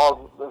Hall. So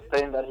Hall's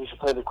saying that he should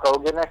play the Crow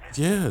gimmick?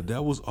 Yeah,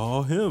 that was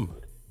all him.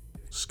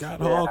 Scott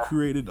Hall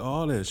created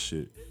all that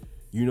shit.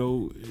 And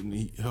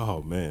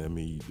oh man, I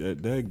mean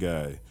that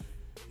guy,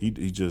 he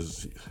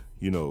just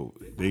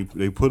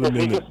they put him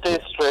in.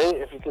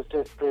 If he could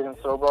stay straight and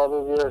sober all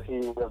those years,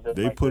 he would have been.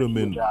 They put him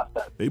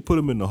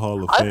in the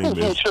Hall of Fame. I think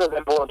he should have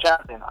been world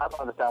champion. I don't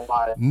understand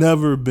why.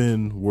 Never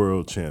been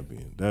world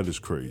champion. That is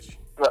crazy.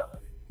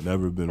 But,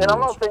 never been. And I'm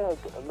not saying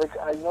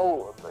I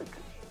know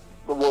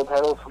the world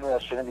title is something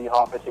that shouldn't be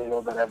hot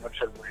potato, that everyone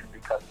should win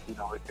because if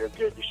you're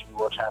good, you should be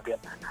world champion.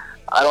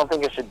 I don't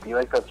think it should be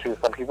like that too.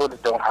 Some people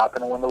just don't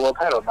happen to win the world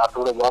title. And that's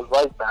what it was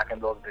like back in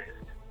those days.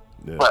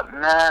 Yeah. But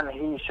man,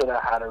 he should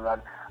have had a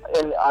run.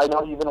 And I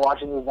know you've been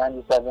watching these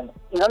 97.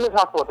 Let me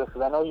talk about this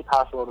because I know you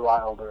passed Road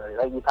Wild already,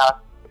 right? You passed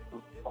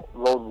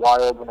Road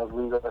Wild when it was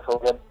legal with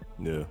Hogan.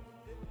 Yeah.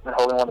 And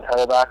Hogan won the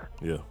title back.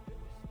 Yeah.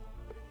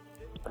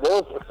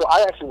 So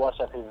I actually watched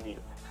that pay-per-view.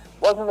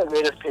 Wasn't the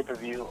greatest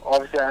pay-per-view.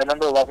 Obviously, I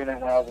remember loving it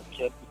when I was a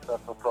kid because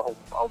of the whole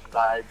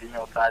being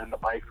outside and the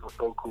bikes was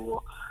so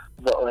cool.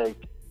 But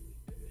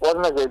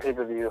wasn't a great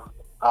pay-per-view.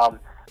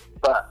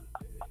 But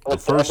the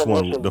first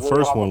one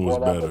was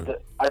better.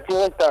 I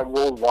feel like that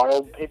Road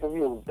Wild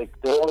pay-per-view was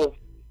that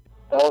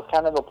was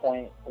kind of the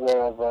point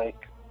where it was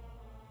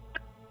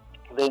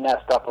they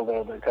messed up a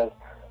little bit because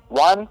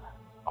one,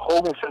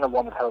 Hogan shouldn't have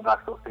won the title back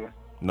so soon.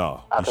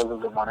 No. After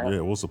losing money.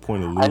 Yeah, what's the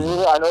point of losing?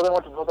 I know they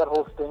want to build that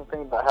whole Sting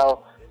thing, but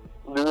how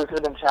Lewis could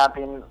have been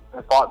champion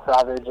and fought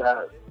Savage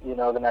at,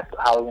 the next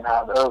Halloween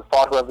Havoc, or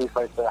fought whoever he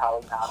fights at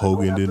Halloween Havoc.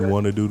 Hogan didn't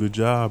want to do the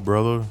job,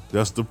 brother.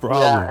 That's the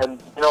problem. Yeah,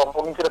 and,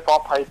 Hogan could have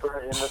fought Piper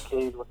in the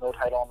cage with no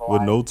title on the line.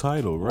 With no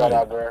title, right.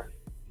 Whatever.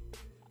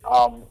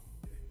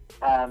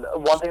 And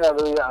one thing that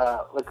really,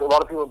 a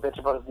lot of people bitch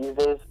about it these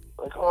days,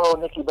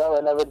 Nikki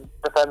Bella never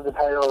defended the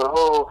title,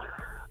 or,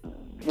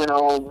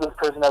 this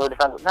person never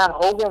defends it. Man,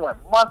 Hogan went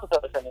months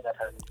without defending that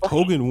title.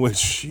 Hogan went,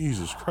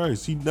 Jesus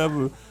Christ, he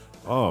never...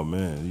 Oh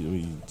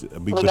man, I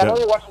know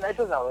you're watching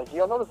Nitros now.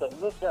 You'll notice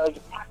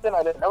that. Back then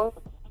I didn't know,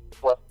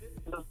 but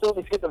there's still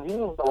these get the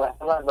views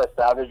headlines by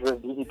Savage versus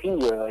DDP,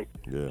 or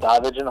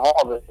Savage and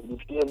Hall versus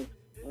DDP and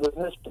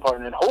this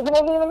department. And Hogan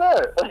wasn't even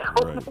there.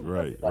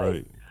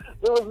 Right.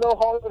 There was no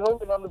Hollywood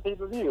Hogan on the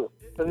pay-per-view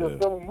because he was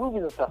filming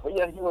movies and stuff. But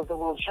yeah, he was the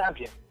world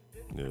champion.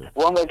 Yeah.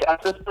 Well,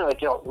 at this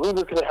point,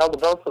 Luther could have held the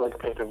belt for a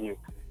pay-per-view.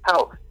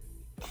 Hell,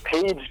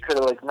 Paige could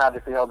have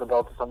magically held the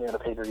belt to something on a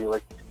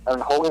pay-per-view. And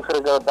Hogan could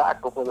have got it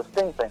back before the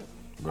Sting thing.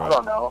 Right. I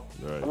don't know.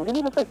 Right. I mean,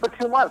 maybe just for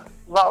 2 months,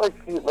 not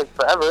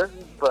forever,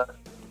 but.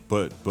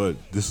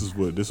 But this is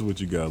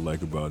what you gotta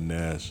like about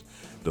Nash.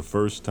 The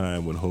first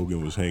time when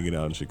Hogan was hanging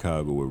out in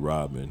Chicago with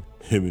Rodman,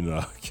 him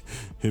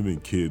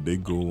and Kid, they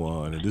go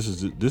on, and this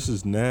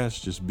is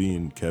Nash just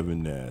being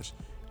Kevin Nash.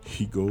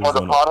 He goes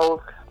on.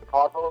 The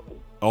potholes.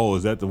 Oh,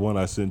 is that the one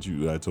I sent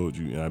you? I told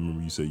you, and I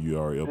remember you said you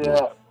already uploaded.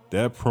 Yeah.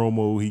 That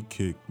promo he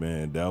kicked,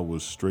 man, that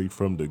was straight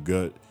from the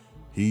gut.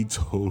 He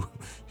told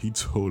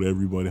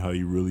everybody how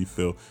he really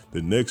felt.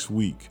 The next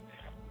week,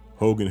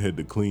 Hogan had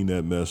to clean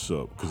that mess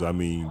up because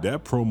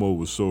that promo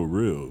was so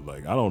real. I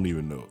don't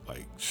even know.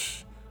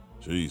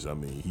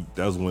 Jeez,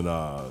 that's when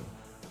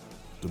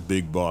the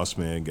big boss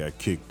man got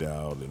kicked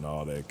out and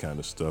all that kind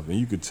of stuff, and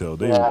you could tell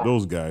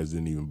those guys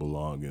didn't even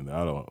belong in.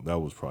 That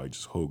was probably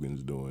just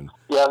Hogan's doing.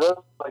 Yeah, those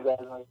guys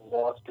like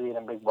Wall Street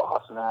and Big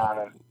Boss Man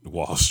and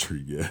Wall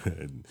Street, yeah,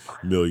 and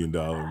 $1 Million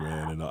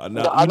Man, and all.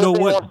 Now, I you know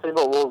what? I want to say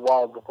about World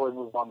Wild before we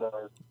move on to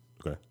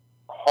okay.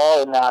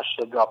 Hall and Nash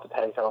should drop the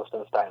tag titles to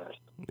the Steiners.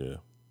 Yeah.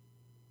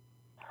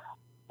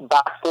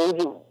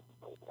 Backstage,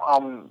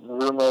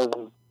 rumors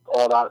and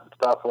all that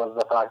stuff was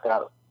the fact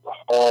that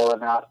Hall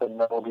and Nash said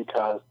no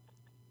because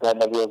the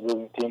NWO was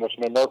losing team, which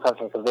made no sense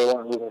because they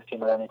weren't losing this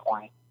team at any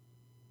point.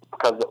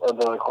 Because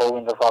the like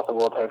Hogan just lost the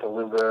world title to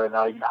Luger, and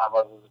now you can have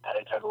us as a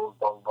tag title,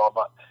 blah blah blah.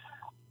 But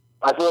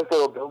I feel like they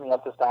were building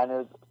up the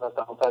Steiners, the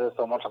Outsiders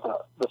so much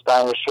that the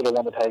Steiners should have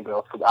won the tag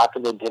belts. Because after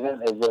they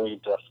didn't, it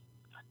really just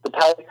the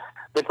tag.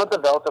 They put the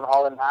belts on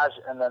Hall and Nash,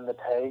 and then the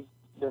tag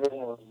division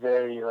was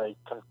very like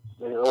it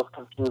was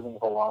confusing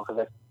for a while because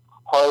like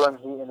Harlem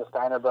Heat and the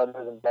Steiner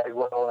brothers and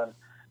Bagwell and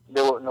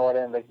they were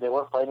Norton, like they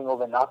were fighting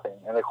over nothing,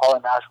 and like Hall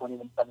and Nash weren't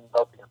even sending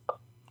belts against them.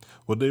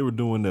 Well, they were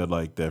doing that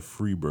like that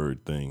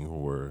Freebird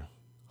thing where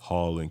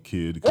Hall and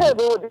Kid. Yeah,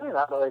 they were doing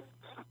that, but like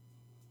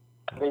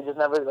they just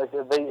never like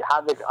they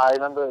had like I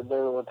remember they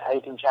were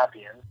tag team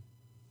champions.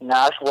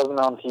 Nash wasn't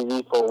on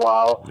TV for a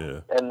while,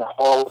 and the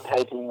Hall was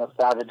tag team with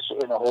Savage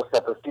in a whole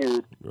separate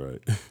feud. Right.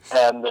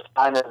 And the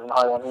Steiners and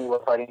Harlem Heat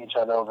were fighting each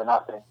other over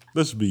nothing.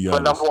 Let's be For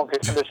honest. number one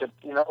condition,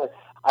 you know, like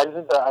I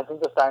think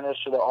the Steiners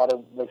should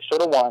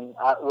have won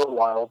at Road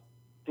Wild,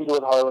 feuded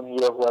with Harlem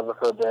Heat or whoever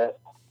for a bit.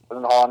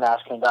 And Hall and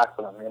Nash came back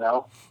for them, you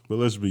know? But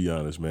let's be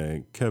honest,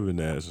 man. Kevin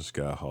Nash and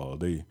Scott Hall,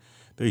 they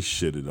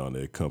shitted on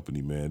that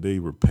company, man. They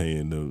were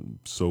paying them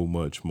so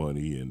much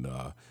money, and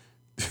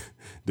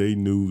they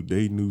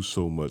knew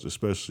so much,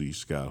 especially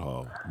Scott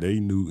Hall. He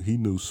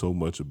knew so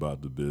much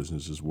about the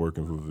business, just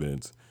working for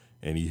Vince,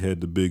 and he had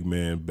the big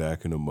man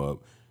backing him up.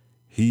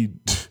 They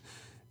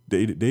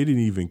didn't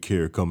even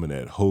care coming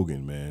at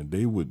Hogan, man.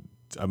 They would.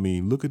 I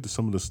mean, look at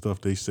some of the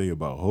stuff they say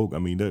about Hogan. I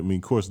mean,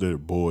 of course, they're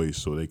boys,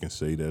 so they can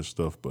say that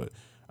stuff. But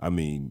I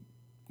mean,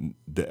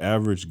 the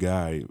average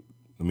guy.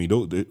 I mean,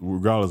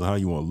 regardless of how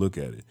you want to look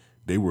at it,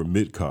 they were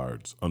mid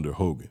cards under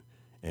Hogan,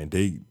 and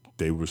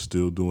they were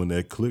still doing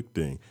that click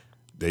thing.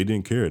 They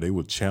didn't care. They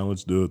would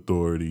challenge the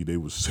authority. They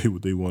would say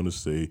what they want to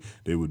say.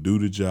 They would do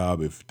the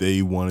job if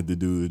they wanted to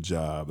do the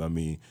job.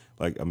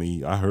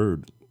 I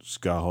heard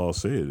Scott Hall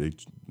say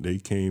it. They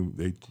came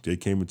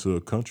into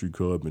a country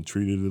club and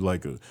treated it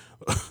like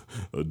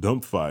a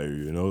dump fire.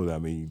 You know, I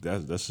mean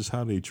that's just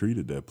how they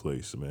treated that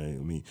place, man.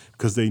 I mean,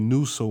 because they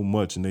knew so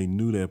much and they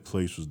knew that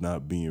place was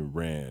not being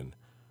ran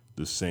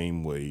the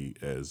same way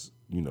as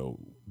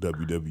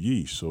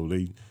WWE. So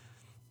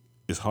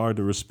it's hard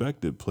to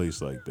respect a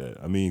place like that.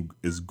 I mean,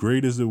 as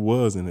great as it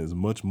was and as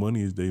much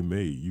money as they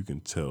made, you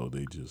can tell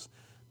they just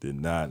did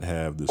not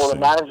have the same. The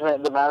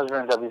management in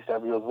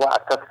WCW was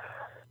whack. That's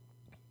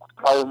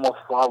probably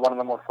one of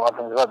the most flawed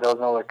things about it. There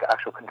was no like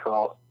actual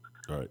control.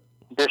 Right.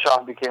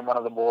 Bischoff became one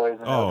of the boys.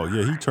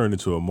 He turned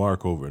into a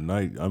mark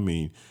overnight. I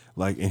mean,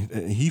 like,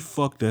 and he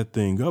fucked that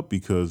thing up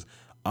because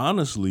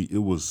honestly, it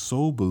was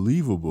so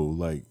believable.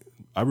 Like,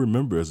 I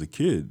remember as a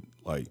kid,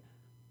 like,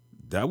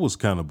 that was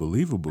kind of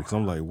believable because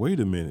I'm like, wait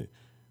a minute,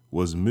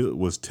 was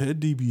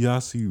Ted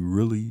DiBiase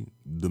really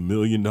the $1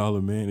 million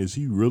man? Is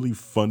he really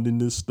funding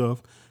this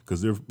stuff?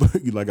 Because they're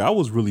like, I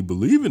was really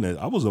believing it.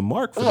 I was a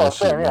mark for that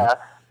shit, man. Yeah.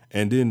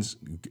 And then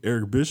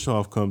Eric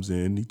Bischoff comes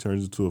in, he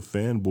turns into a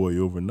fanboy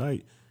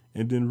overnight,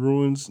 and then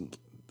ruins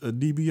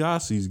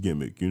DiBiase's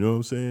gimmick. You know what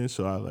I'm saying?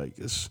 So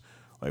it's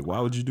like, why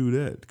would you do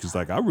that? Because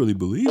like I really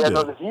believe that.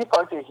 No, he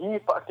fucked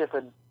it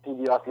for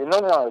DiBiase. No,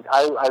 like,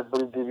 I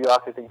believe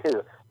DiBiase thing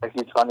too. Like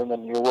he's funding the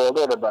New World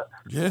Order, but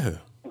yeah,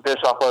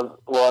 Bischoff was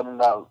one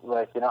that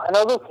and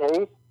it was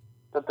okay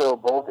that they were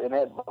both in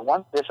it. But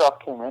once Bischoff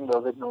came in, there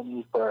was like no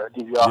need for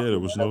DiBiase. Yeah, there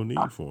was no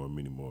need for him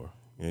anymore.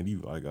 And he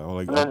and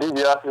then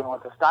DiBiase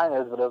went to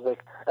Steiners, but it was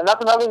like, and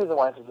that's another reason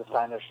why it's the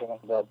Steiners shit.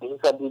 That he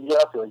said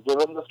DiBiase, like, give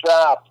him the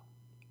strap.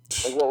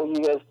 Like, what were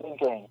you guys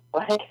thinking?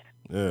 Like,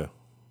 yeah.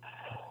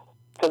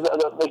 Because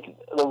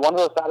one of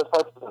the saddest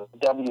parts of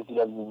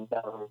WCW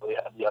never really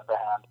had the upper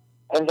hand.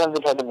 Anytime they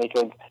tried to make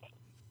like,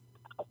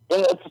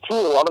 and it's true.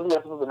 A lot of the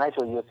episodes of the night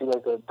show, you'll see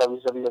like the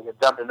WCW get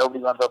jumped and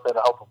nobody runs up there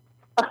to help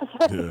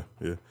them.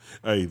 Yeah.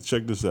 Hey,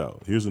 check this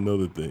out. Here's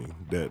another thing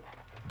that,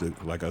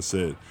 like I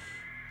said.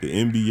 The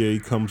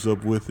NBA comes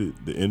up with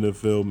it, the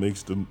NFL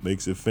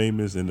makes it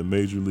famous, and the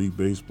Major League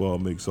Baseball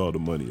makes all the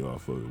money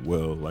off of it.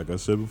 Well, like I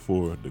said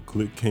before, the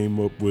Click came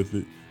up with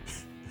it,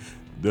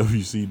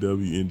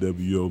 WCW,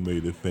 NWO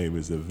made it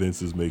famous, and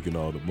Vince is making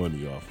all the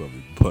money off of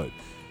it. But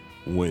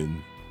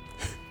when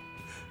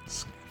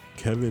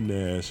Kevin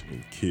Nash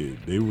and Kid,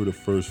 they were the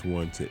first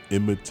one to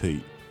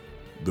imitate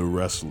the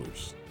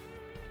wrestlers.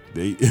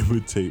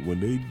 When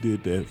they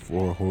did that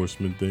Four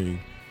Horsemen thing.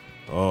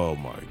 Oh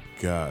my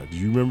God! Do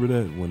you remember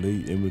that when they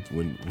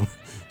when?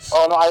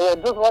 Oh no! I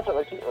just watched it.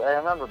 Like I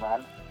remember,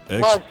 man.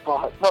 My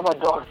spot, not my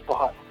dog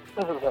spot.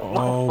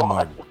 Oh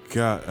my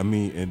God! I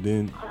mean, and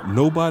then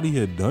nobody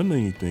had done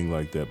anything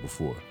like that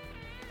before.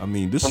 I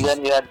mean,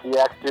 then you had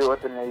DX do it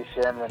with the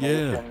Nation.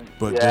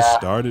 They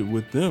started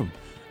with them.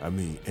 I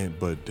mean,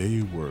 but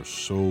they were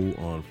so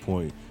on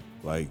point.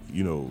 Like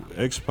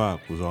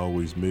X-Pac was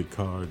always mid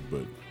card,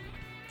 but.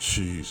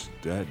 Jeez,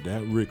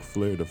 that Ric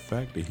Flair, the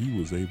fact that he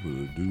was able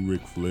to do Ric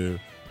Flair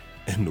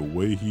and the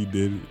way he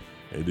did it,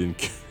 and then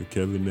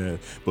Kevin Nash.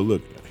 But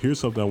look, here's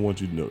something I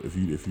want you to know if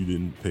you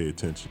didn't pay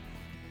attention.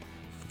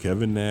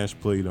 Kevin Nash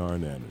played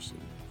Arn Anderson.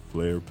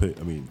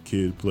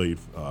 Kid played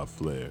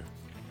Flair.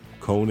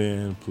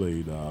 Conan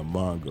played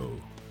Mongo,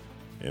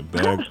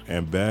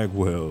 and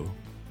Bagwell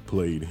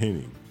played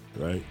Hennig,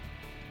 right?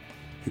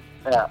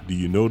 Yeah. Do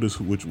you notice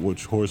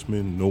which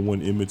horseman no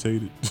one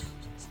imitated?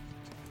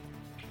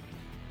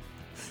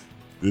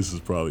 This is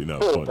probably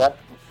not Who, funny.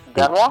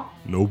 Benoit?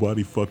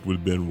 Nobody fucked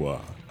with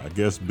Benoit. I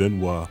guess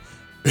Benoit.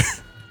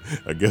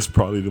 I guess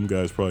probably them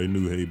guys probably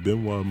knew, hey,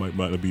 Benoit might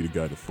not be the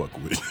guy to fuck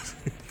with.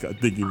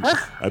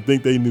 I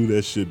think they knew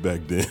that shit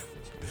back then.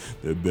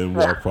 That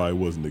Benoit probably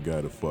wasn't the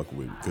guy to fuck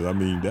with. Because I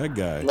mean, that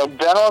guy. No,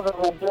 Benoit's a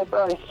little bit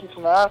better. He keeps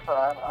some ass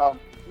on.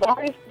 No,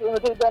 he used to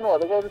imitate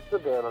Benoit. The guy just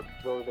stood there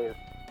those days.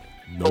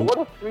 No. But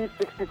what a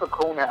 360 for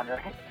Conan,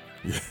 right?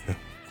 Yeah.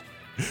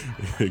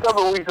 A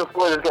couple of weeks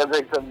before, this guy's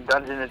like some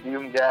Dungeon of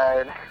Doom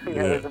guy, and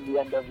Yeah. he's in the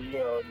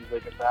NWO, and he's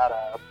like a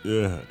badass.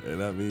 Yeah,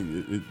 and I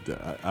mean,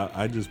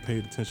 I just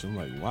paid attention. I'm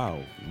like, wow,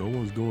 no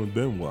one's doing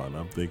Benoit. And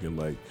I'm thinking,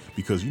 like,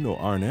 because, you know,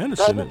 Arn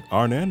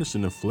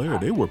Anderson and Flair,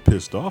 they were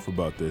pissed off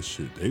about that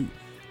shit.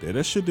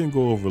 That shit didn't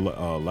go over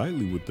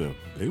lightly with them.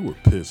 They were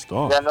pissed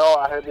off. Yeah, no,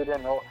 I heard they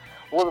didn't know.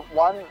 Well,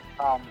 one,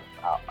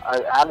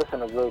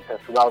 Anderson was really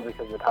pissed. That was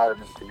because of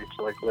retirement speech.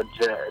 Like,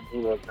 legit, he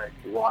was like,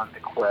 he wanted to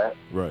quit.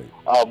 Right.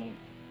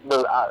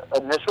 The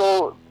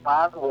initial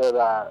plans were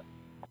that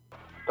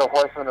the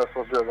Horsemen were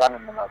supposed to be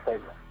running in that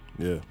segment.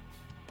 Yeah.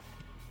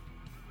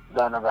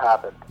 That never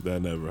happened.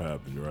 That never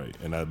happened, right?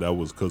 And that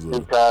was because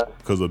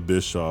Because of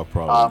Bischoff,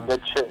 probably.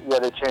 they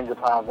changed the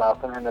plans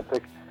out, and it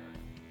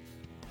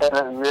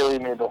really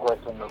made the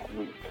Horsemen look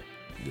weak.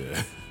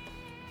 Yeah.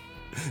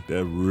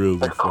 That really.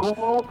 Like,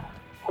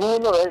 who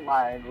in the right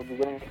mind would be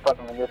getting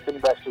fucking when they're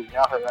sitting back to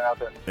now run out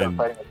there and start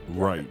fighting?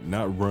 Right,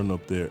 not run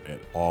up there at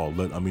all.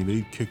 I mean,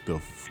 they kicked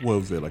what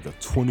was that, like a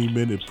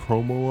 20-minute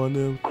promo on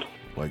them?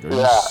 Like, are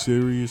you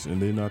serious? And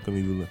they're not gonna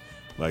even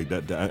like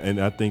that. And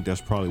I think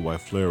that's probably why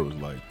Flair was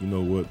like, you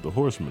know what, the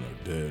Horsemen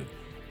are dead.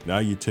 Now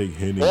you take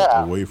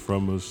Hennig away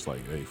from us.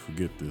 Like, hey,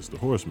 forget this. The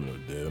Horsemen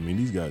are dead. I mean,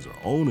 these guys are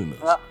owning us.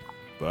 Yeah.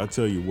 But I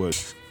tell you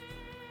what.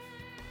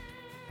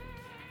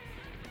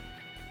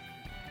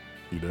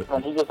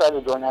 When he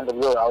decided to join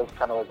NWO, I was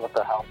kind of like, what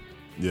the hell?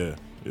 Yeah.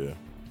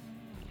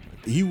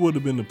 He would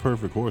have been the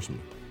perfect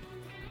Horseman.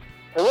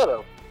 He would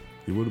have.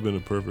 He would have been a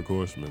perfect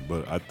Horseman.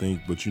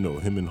 But you know,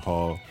 him and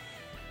Hall.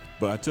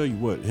 But I tell you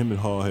what, him and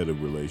Hall had a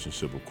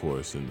relationship, of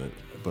course.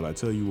 But I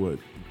tell you what,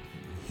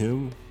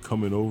 him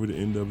coming over to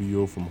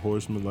NWO from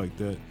Horseman like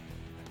that,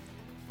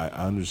 I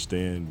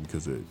understand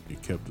because it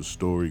kept the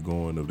story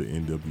going of the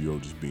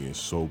NWO just being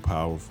so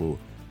powerful.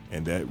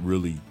 And that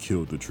really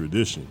killed the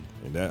tradition.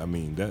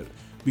 And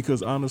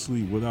because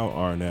honestly, without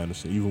Arn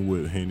Anderson, even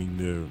with Hennig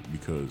there,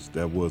 because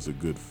that was a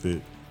good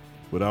fit,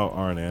 without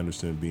Arn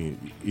Anderson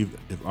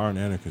if Arn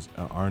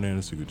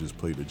Anderson could just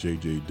play the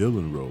J.J.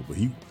 Dillon role, but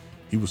he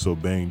was so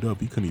banged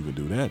up, he couldn't even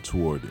do that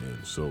toward the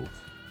end. So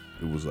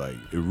it was like,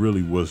 it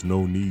really was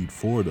no need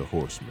for the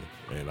Horsemen.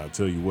 And I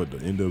tell you what, the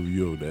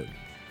NWO,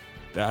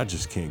 that I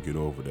just can't get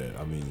over that.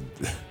 I mean,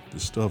 the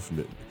stuff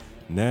that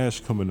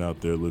Nash coming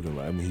out there looking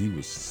like, I mean, he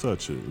was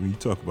you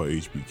talk about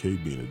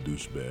HBK being a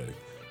douchebag.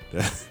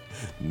 That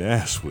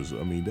Nash was,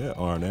 I mean, that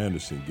Arn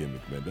Anderson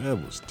gimmick, man,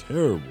 that was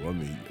terrible. I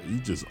mean, he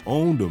just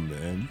owned him,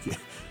 man.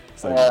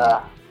 It's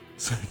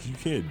like you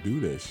can't do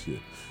that shit.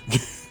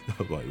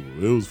 I'm like,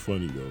 well, it was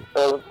funny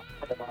though.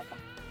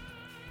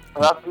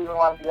 And that's even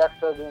why the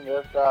extra doing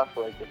their stuff,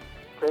 like, it's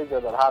crazy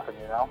that happened,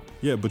 you know?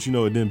 Yeah, but you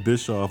know, and then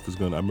Bischoff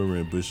I remember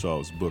in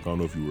Bischoff's book, I don't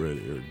know if you read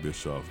it, Eric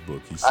Bischoff's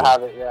book. He said, I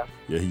have it, yeah.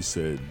 Yeah, he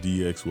said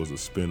DX was a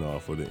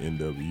spinoff of the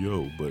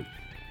NWO, but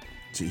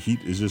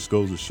it just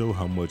goes to show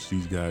how much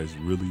these guys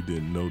really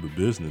didn't know the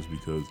business,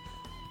 because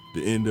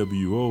the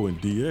NWO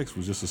and DX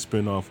was just a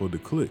spinoff of the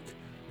Clique.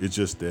 It's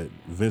just that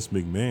Vince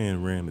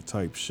McMahon ran the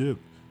type ship,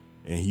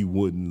 and he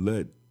wouldn't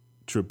let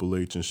Triple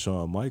H and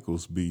Shawn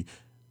Michaels be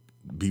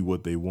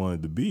what they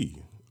wanted to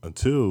be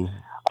until.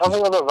 I don't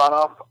think it was a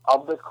runoff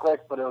of the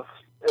Clique, but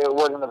it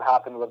wouldn't have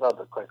happened without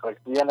the Clique. Like,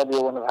 the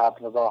NWO wouldn't have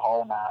happened without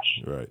Hall and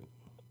Nash. Right.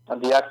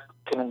 And DX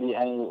couldn't be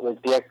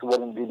DX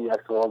wouldn't be DX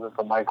if it wasn't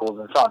for Michaels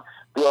and Shawn.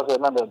 We also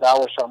remember that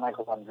was Shawn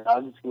Michaels on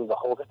drugs. He was a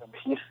whole different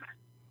piece.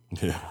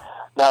 Yeah.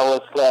 That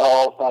was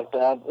all fucked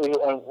up. And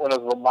when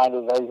it was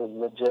reminded that he was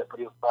legit, but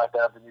he was fucked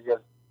up, and he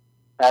just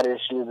had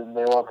issues, and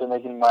they weren't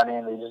making money,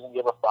 and they just didn't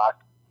give a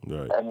fuck.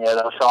 Right. And yeah,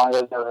 Shawn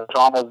didn't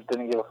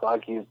give a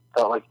fuck. He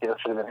felt like it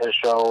should have been his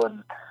show,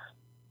 and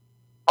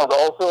it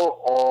was also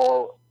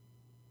all.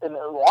 And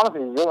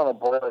honestly, if you're gonna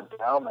boil it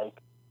down, like,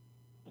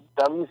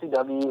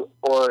 WCW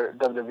or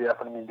WWF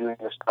wouldn't be doing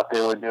the stuff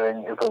they were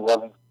doing if it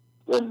wasn't.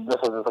 And this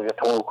was just like a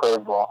total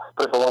curveball,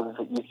 but if it wasn't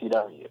for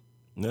ECW.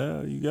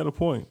 Yeah, you got a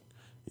point.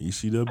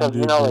 ECW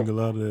did bring a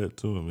lot of that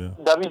to him,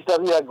 yeah.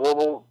 WCW had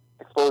global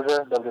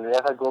exposure.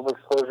 WWF had global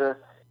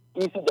exposure.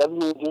 ECW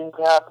was doing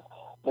crap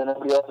that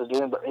nobody else was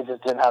doing, but it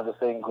just didn't have the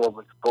same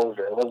global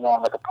exposure. It wasn't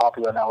on like a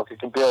popular network. You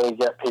can barely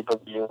get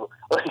pay-per-view.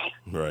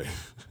 Right.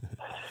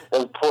 It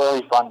was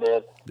poorly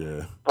funded.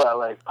 Yeah. But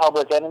like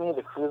Public Enemy,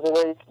 the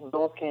Cruiserweight,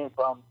 those came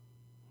from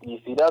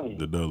ECW.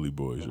 The Dudley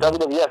Boys. Right?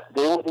 WWF,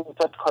 they were doing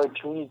such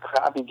cartoony,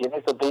 crappy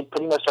gimmicks that they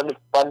pretty much started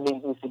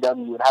funding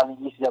ECW and having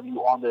ECW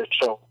on their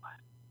show.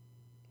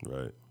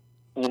 Right.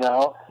 You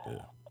know?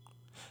 Yeah.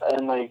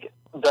 And, like,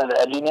 the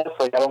edginess,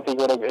 like, I don't think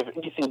if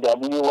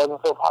ECW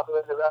wasn't so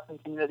popular in the wrestling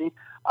community,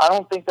 I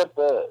don't think that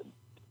the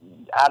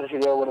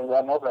Attitude Era would have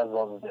gotten over as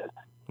well as it did.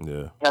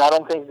 Yeah. And I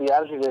don't think the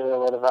Attitude Era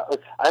would have...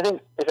 Like, I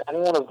think if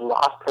anyone was the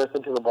last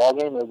person to the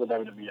ballgame, it was the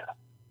WWF.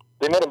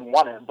 They might have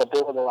won it, but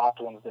they were the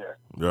last ones there.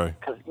 Right.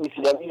 Because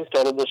ECW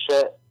started this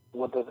shit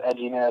with this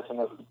edginess and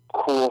this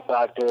cool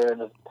factor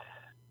and this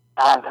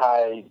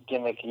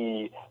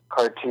anti-gimmicky,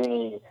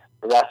 cartoony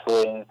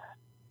wrestling,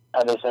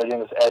 and they started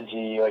doing this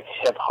edgy, like,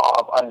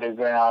 hip-hop,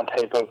 underground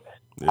type of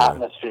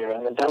atmosphere.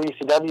 And the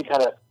WCW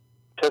kind of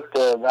took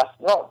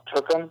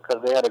them,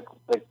 because they had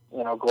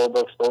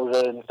global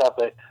exposure and stuff.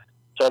 They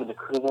started the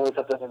cruiserweight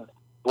stuff, and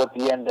with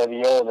the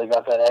NWO, they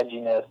got that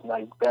edginess and,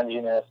 like,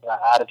 grunginess and that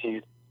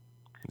attitude.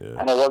 Yeah.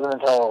 And it wasn't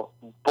until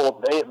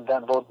both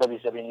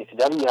WCW and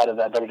ECW had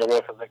that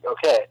WWF was like,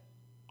 okay.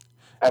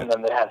 And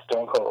then they had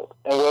Stone Cold.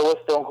 And where was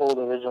Stone Cold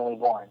originally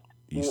born?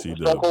 ECW.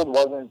 Stone Cold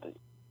wasn't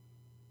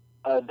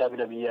a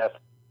WWF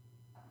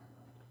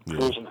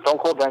creation. Stone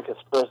Cold drank his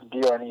first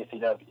beer in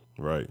ECW.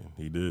 Right,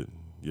 he did.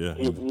 Yeah.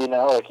 He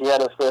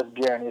had his first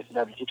beer in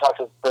ECW. He talked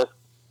his first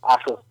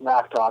actual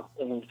smack talk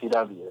in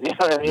ECW. You know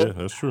what I mean? Yeah,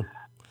 that's true.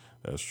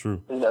 That's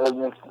true.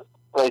 It's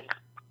like,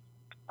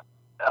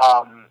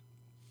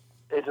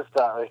 it just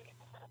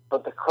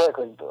but the Click,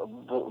 like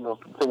the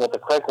thing with the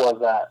Click was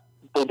that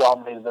they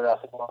dominated the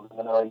wrestling world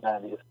in the early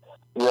 90s.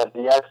 You had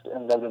the X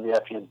in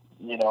WWF,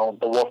 you know,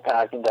 the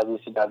Wolfpack in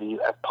WCW,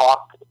 Pac,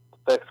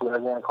 Six,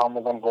 whatever you want to call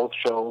them, on both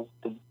shows,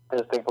 did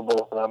his thing for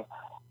both of them.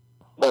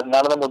 But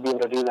none of them would be able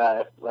to do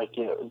that if, like,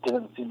 you know, it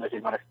didn't seem like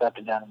it got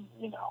accepted down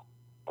in, you know,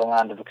 the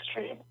land of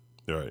extreme.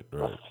 Right.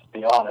 Let's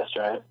be honest,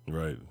 right?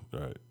 Right.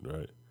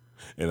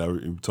 And I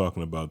was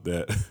talking about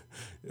that.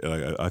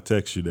 Like, I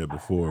texted you that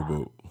before,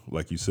 but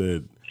like you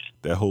said,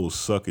 that whole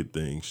suck it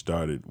thing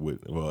started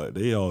with, well,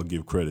 they all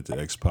give credit to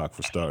X-Pac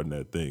for starting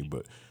that thing,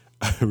 but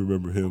I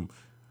remember him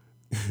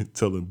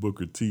telling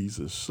Booker T, he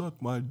said,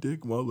 suck my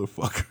dick,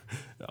 motherfucker.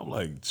 I'm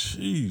like,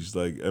 jeez,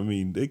 like, I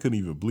mean, they couldn't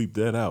even bleep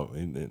that out.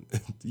 And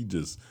he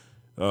just,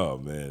 oh,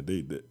 man,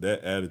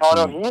 that attitude. Oh,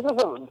 no, he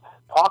was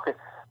talking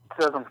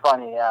to some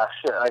funny ass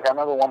shit. Like, I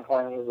remember one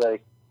point he was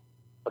like,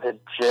 was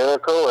it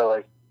Jericho? Or,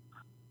 like,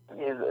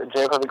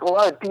 Jericho's like, oh,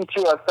 I beat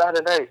you on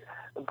Saturday night.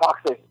 And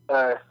Pac's like,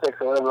 6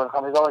 or whatever.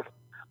 And he's all like,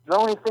 the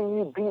only thing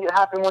you beat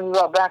happened when you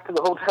got back to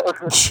the hotel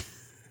room.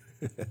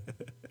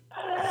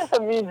 I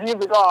mean, he's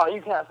like, oh,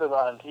 you can't say that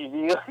on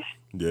TV.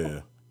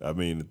 Yeah. I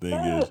mean, the thing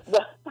is,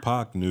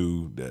 Pac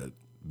knew that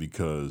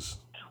because...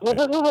 Well,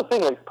 this is the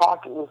thing, like,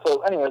 Pac...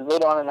 So, anyways,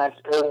 later on in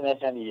early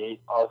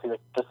 1998, obviously,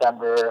 like,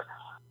 December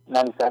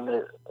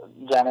 97,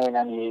 January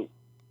 98,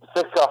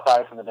 Six got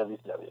fired from the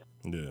WCW.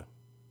 Yeah.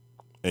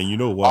 And you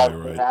know why,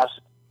 right?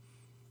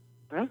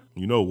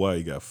 You know why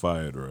he got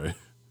fired, right?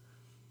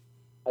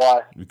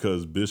 Why?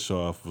 Because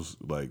Bischoff was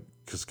like,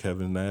 because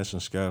Kevin Nash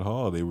and Scott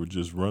Hall, they were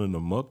just running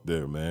amok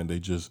there, man.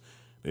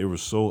 They were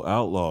so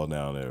outlawed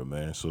down there,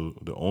 man. So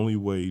the only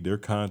way their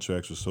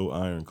contracts were so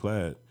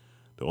ironclad,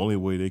 the only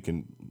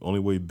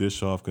way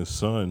Bischoff can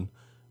son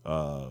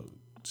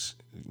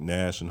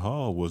Nash and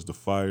Hall was to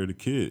fire the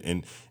kid.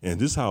 And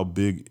this is how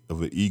big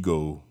of an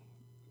ego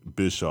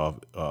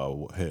Bischoff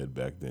had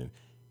back then.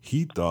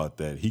 He thought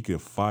that he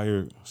could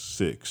fire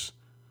Six,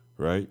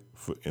 right,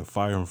 and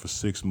fire him for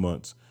 6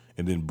 months,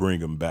 and then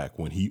bring him back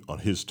when he on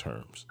his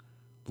terms.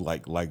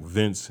 Like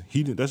Vince,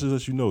 he didn't. That's just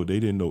let you know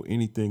they didn't know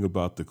anything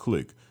about the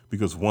Click,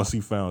 because once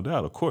he found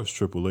out, of course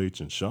Triple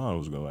H and Shawn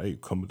was going, hey,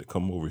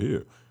 come over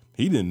here.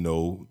 He didn't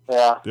know.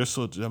 Yeah. That's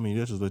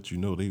just let you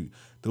know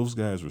those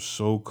guys were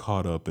so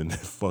caught up in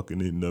that fucking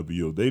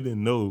NWO. They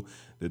didn't know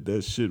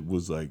that shit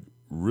was like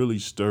really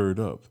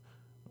stirred up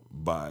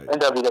by in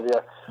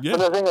WWF. Yeah. But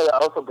the thing that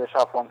also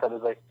Bischoff once said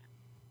is, like,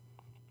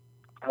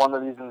 one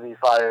of the reasons he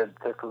fired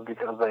Six was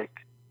because, like,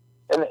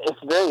 and it's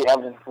very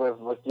evident with,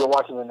 like, you're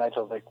watching the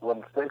Nitros, like,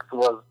 when Six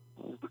was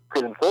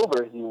good and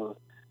sober, he was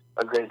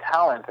a great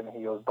talent and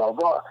he was blah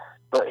blah.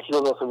 But he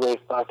was also very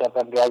fucked up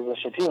on drugs and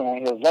shit too. And when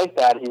he was like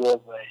that, he was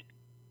like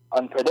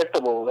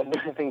unpredictable and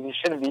doing things he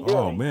shouldn't be doing.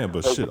 Oh man,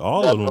 but like, shit,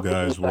 all of them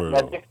guys were.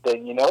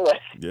 Thing, you know?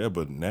 Like, yeah,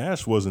 but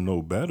Nash wasn't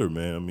no better,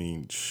 man. I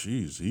mean,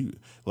 jeez, he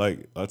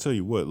like I'll tell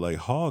you what, like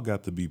Hall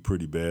got to be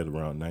pretty bad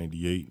around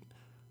 '98,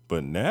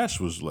 but Nash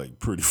was like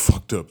pretty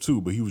fucked up too.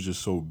 But he was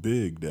just so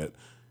big that,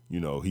 you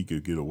know, he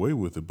could get away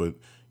with it. But,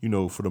 you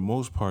know, for the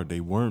most part, they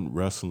weren't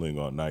wrestling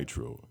on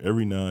Nitro.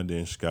 Every now and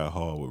then, Scott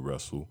Hall would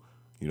wrestle.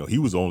 You know, he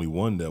was the only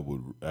one that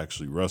would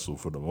actually wrestle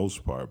for the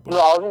most part. But no,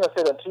 I was going to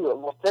say that too.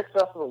 Well, Six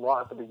wrestled a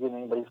lot at the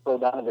beginning, but he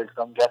slowed down a bit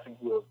because I'm guessing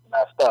he was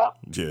messed up.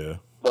 Yeah.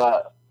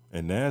 But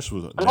and Nash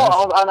was. No,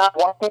 I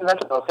was thinking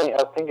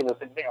the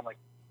same thing. I'm like,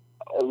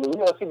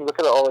 look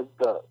at all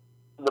like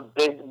the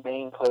big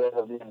main players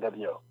of the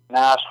NWO: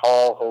 Nash,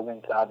 Hall,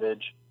 Hogan,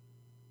 Savage.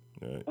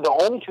 Right. The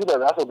only two that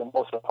wrestled the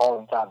most were Hall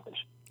and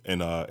Savage.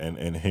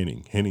 And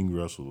Henning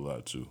wrestled a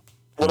lot too.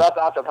 Well, that's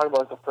after I'm talking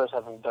about the first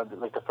half of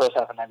the first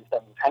half of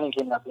 '97. Hennig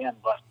came in at the end,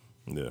 but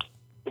Yeah.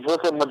 if you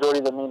look at the majority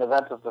of the main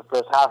events of the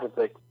first half, it's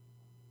like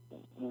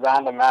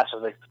random matches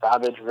like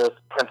Savage versus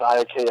Prince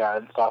Iakea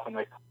and stuff, and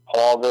like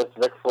Hall versus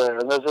Ric Flair,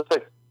 and there's just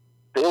like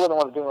they were the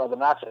ones doing all the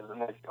matches, and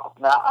like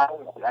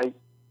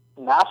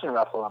Nash didn't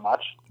wrestle that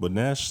much. But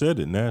Nash said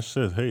it. Nash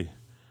said, "Hey,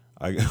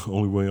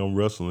 only way I'm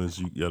wrestling is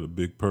you got a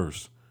big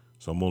purse,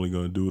 so I'm only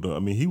gonna do it." I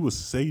mean, he would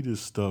say this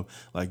stuff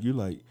like you're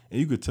like, and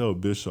you could tell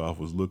Bischoff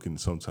was looking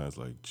sometimes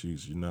like,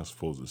 "Geez, you're not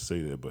supposed to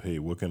say that." But hey,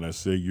 what can I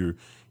say? You're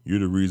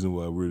the reason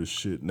why we're the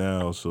shit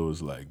now. So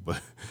it's like,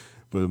 but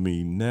I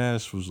mean,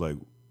 Nash was like,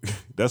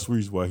 that's the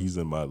reason why he's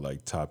in my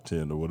like top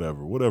 10 or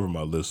whatever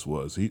my list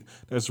was.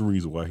 That's the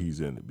reason why he's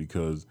in it,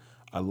 because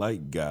I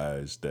like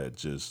guys that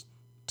just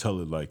tell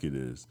it like it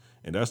is.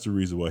 And that's the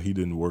reason why he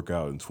didn't work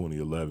out in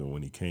 2011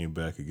 when he came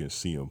back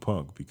against CM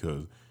Punk,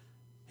 because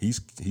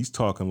he's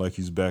talking like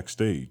he's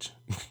backstage,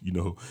 you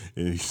know.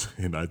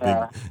 And I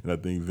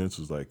think Vince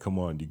was like, "Come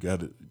on, you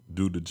got to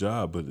do the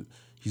job." But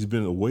he's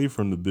been away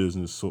from the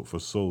business for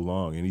so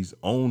long, and he's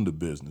owned the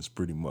business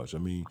pretty much. I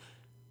mean,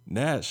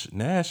 Nash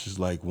is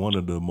like one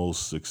of the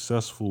most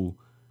successful.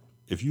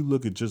 If you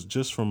look at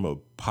just from a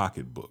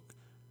pocketbook,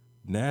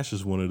 Nash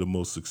is one of the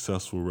most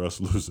successful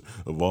wrestlers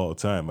of all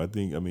time. I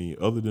mean,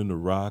 other than The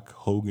Rock,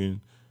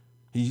 Hogan,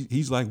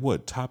 he's like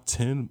what, top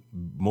 10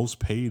 most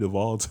paid of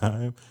all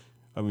time.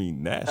 I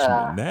mean,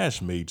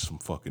 Nash made some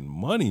fucking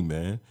money,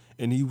 man,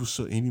 and he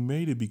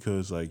made it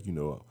because, like, you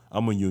know,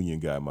 I'm a union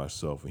guy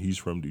myself, and he's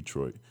from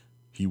Detroit.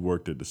 He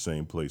worked at the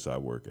same place I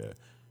work at,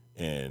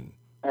 and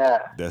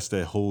that's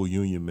that whole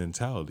union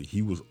mentality.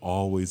 He was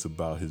always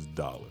about his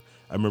dollar.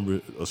 I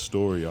remember a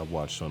story I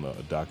watched on a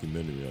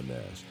documentary on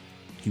Nash.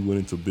 He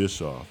went into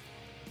Bischoff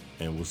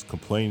and was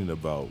complaining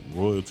about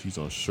royalties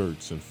on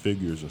shirts and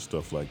figures and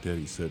stuff like that.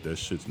 He said, that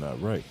shit's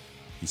not right.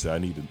 He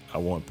said, I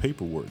want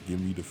paperwork. Give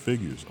me the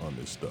figures on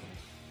this stuff.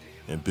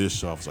 And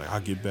Bischoff was like,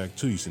 I'll get back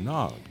to you. He said,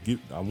 nah,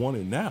 I want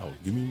it now.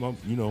 Give me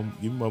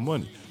my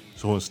money.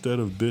 So instead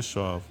of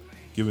Bischoff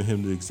giving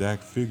him the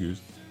exact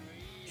figures,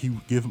 he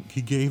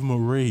gave him a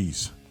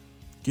raise.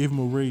 Gave him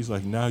a raise,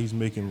 like now he's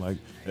making like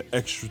an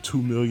extra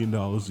 $2 million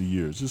a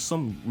year. It's just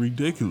something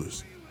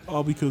ridiculous.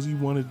 All because he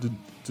wanted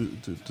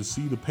to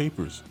see the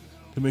papers,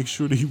 to make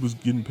sure that he was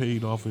getting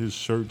paid off of his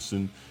shirts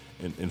and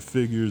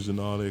figures and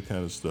all that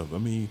kind of stuff. I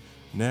mean,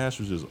 Nash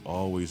was just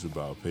always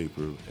about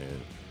paper,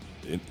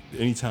 and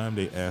anytime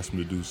they asked him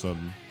to do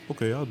something,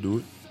 okay, I'll do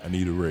it. I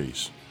need a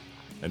raise.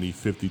 I need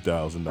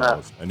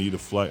 $50,000. I need a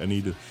flight. I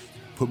need to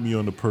put me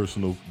on the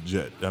personal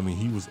jet. I mean,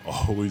 he was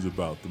always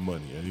about the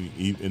money.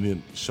 And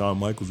then Shawn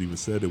Michaels even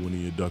said it when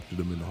he inducted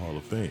him in the Hall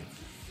of Fame.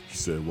 He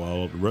said,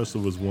 while the rest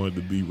of us wanted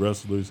to be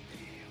wrestlers,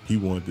 he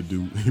wanted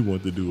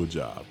to do a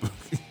job,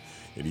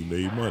 and he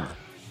made money,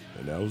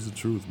 and that was the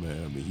truth,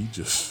 man.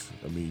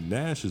 I mean,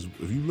 Nash is.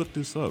 If you look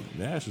this up,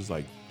 Nash is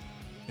like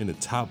in the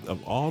top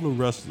of all the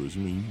wrestlers. I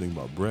mean, you think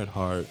about Bret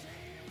Hart,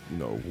 you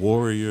know,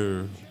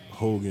 Warrior,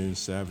 Hogan,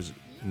 Savage.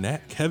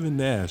 Kevin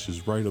Nash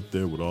is right up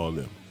there with all of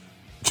them.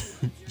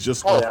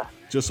 just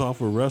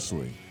off of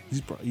wrestling,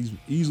 he's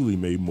easily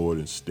made more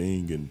than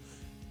Sting, and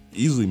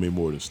easily made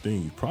more than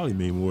Sting. He probably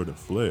made more than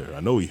Flair.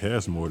 I know he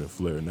has more than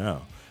Flair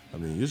now. I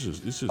mean, it's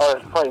just.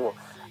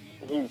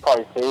 He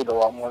probably saved a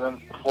lot more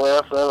than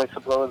Flair. Flair likes to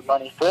blow his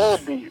money. Flair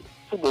would be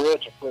super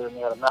rich if Flair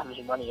knew how to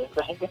manage money, I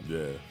think.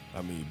 Yeah,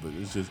 I mean, but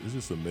it's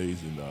just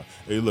amazing.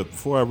 Hey, look,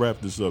 before I wrap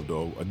this up,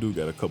 though, I do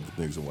got a couple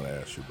things I want to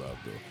ask you about,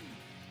 though.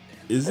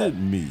 Is it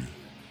me,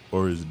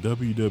 or is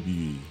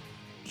WWE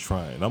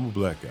trying? I'm a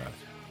black guy,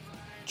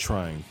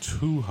 trying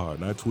too hard.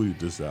 And I tweeted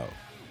this out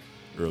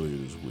earlier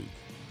this week.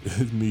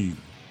 Is it me,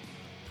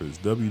 or is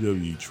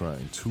WWE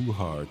trying too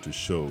hard to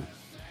show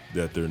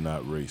that they're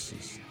not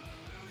racist?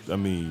 I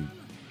mean,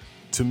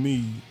 to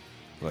me,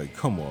 like,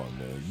 come on,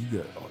 man.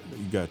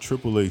 You got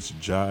Triple H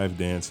jive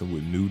dancing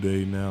with New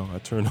Day now. I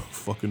turned on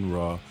fucking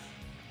Raw.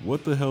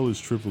 What the hell is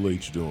Triple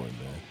H doing,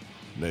 man?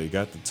 They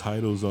got the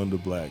titles on the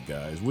black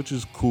guys, which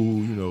is cool,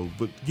 you know,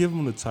 but give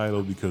them the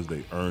title because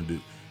they earned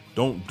it.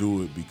 Don't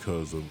do it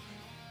because of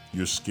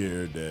you're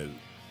scared that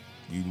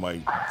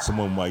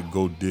someone might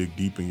go dig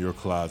deep in your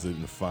closet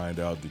and find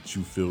out that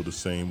you feel the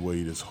same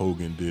way as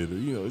Hogan did. Or,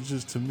 you know, it's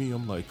just, to me,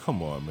 I'm like,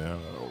 come on, man.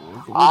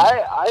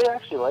 I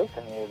actually like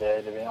the New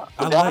Day, to be honest.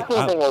 I like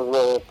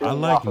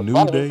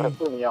New Day.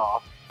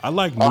 I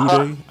like New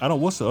Day.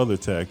 What's the other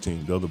tag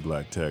team, the other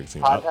black tag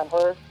team?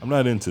 I'm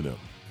not into them.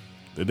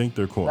 They think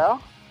they're corny. No?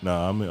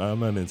 Nah, I'm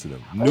not into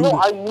them. I'll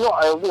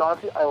be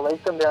honest with you, I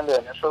like them during the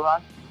initial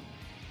run.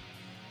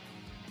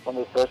 When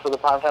they first were the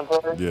Prime Time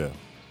Players. Yeah.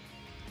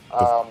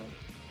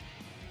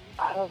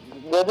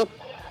 They're just,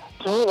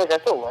 to me, like, I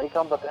still like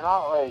them, but they're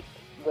not, like,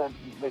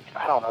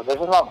 I don't know, they're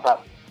just not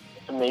that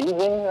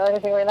amazing or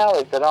anything right now.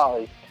 Like, they're not,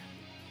 like,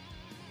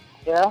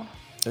 you know?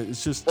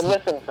 It's just... They're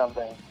missing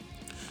something.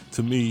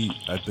 To me,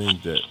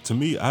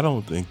 I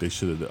don't think they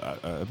should have...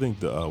 I think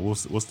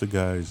what's the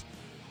guys...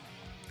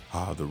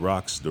 The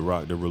Rock, they're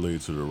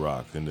related to The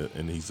Rock, and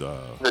he's...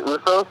 The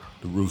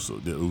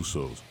Usos? The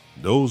Usos.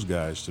 Those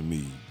guys, to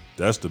me,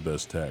 That's the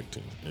best tag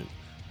team. And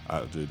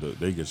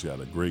they just got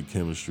a great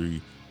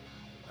chemistry.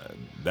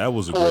 That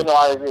was a great. No,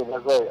 I agree. They're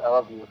great. I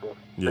love you.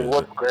 They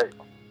look great.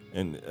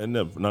 And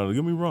now, don't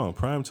get me wrong,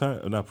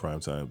 not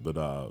prime time,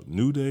 but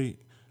New Day,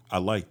 I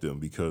like them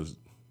because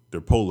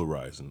they're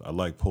polarizing. I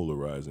like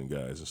polarizing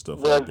guys and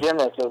stuff Their like that.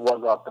 gimmick is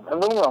what got them. And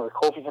don't get me wrong,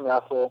 Kofi can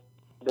wrestle,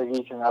 Big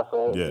E can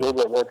wrestle,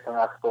 Xavier Woods can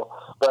wrestle,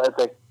 but it's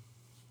like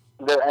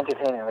they're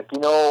entertaining. Like, you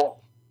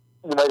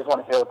might just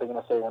want to hear what they're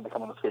going to say when they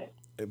come on the screen.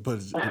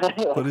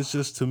 But it's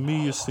just, to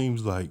me, it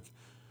seems like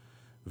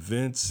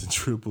Vince and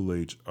Triple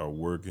H are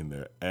working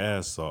their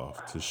ass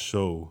off to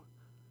show,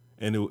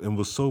 and it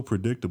was so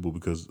predictable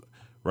because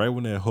right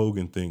when that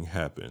Hogan thing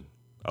happened,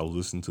 I was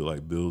listening to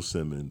like Bill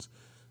Simmons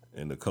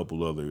and a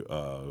couple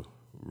other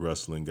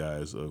wrestling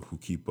guys who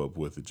keep up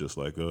with it just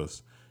like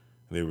us.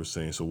 And they were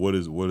saying, so what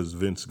is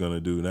Vince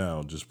gonna do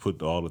now? Just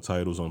put all the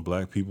titles on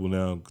black people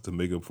now to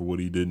make up for what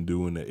he didn't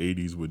do in the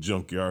 '80s with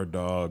Junkyard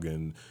Dog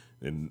and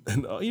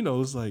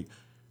it's like,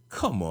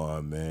 come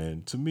on,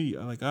 man. To me,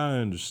 I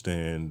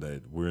understand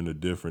that we're in a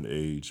different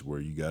age where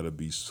you got to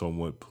be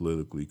somewhat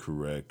politically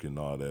correct and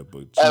all that,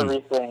 but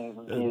everything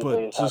these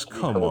days has to be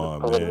come on,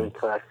 politically man.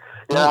 correct.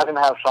 You're not going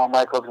to have Shawn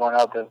Michaels going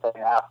out there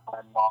saying, ask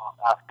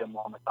your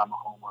mom if I'm a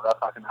homo. That's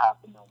not going to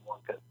happen no more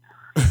because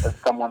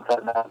if someone said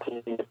that on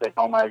TV, it's like,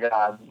 oh my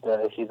God,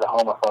 he's a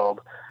homophobe.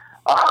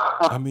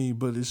 I mean,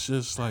 but it's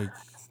just like,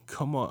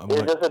 come on.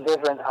 It's just a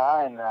different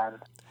time, man.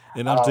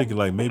 And I'm thinking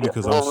like maybe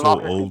because I'm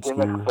so old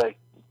school. Like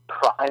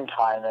prime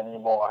time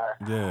anymore.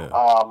 Yeah.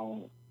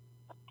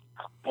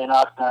 You're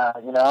not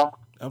gonna,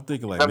 I'm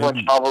thinking like remember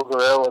maybe. when Chavo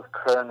Guerrero was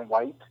Kern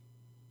White?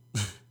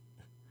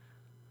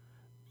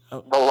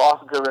 The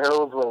Los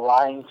Guerreros were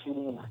lying,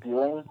 cheating, and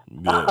stealing.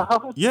 Yeah.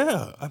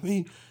 Yeah. I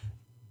mean,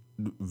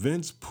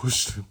 Vince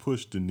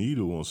pushed the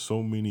needle on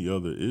so many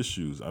other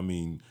issues. I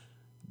mean,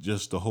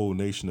 just the whole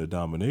Nation of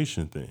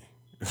Domination thing.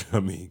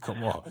 I mean,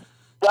 come on.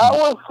 That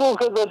was cool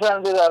because they're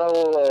trying to do that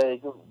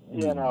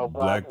whole,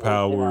 Black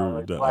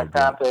Power, Black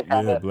Panther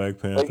kind of. Black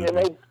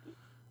Panther.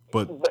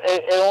 But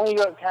it only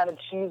got kind of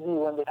cheesy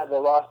when they had the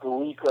Roster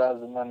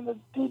Weekras and then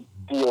the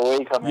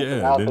DOA coming.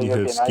 Yeah, then you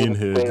had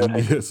skinheads, and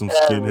you had some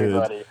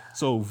skinheads.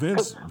 So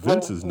Vince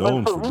is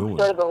known for doing. When Farouk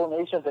started the whole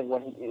Nation thing,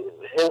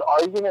 his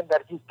argument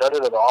that he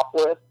started it off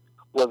with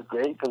was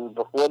great because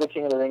before the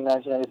King of the Ring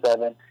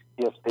 1997,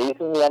 he was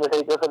facing the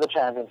Undertaker for the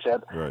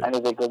championship, and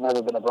he's like, there's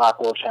never been a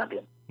Black World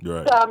Champion.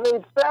 Right. That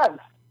made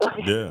sense.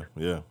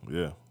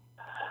 Yeah.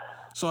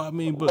 So I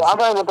mean, but I'm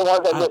talking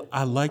about the ones that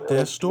I like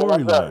that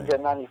storyline.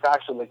 Get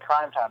manufactured like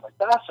Crime Time, like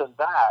that's just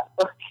that.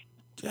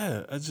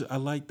 Yeah, I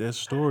like that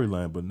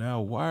storyline. But now,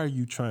 why are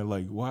you trying?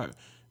 Like, why?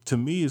 To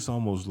me, it's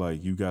almost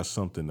like you got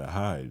something to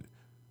hide.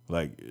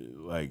 Like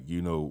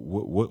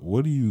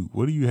what do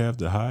you have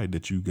to hide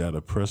that you got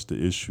to press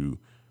the issue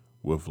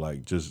with?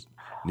 Like, just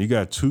you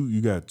got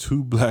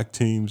two black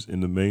teams in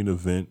the main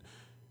event.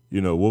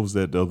 What was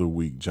that the other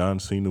week?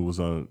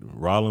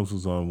 Rollins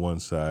was on one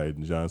side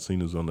and John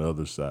Cena was on the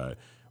other side.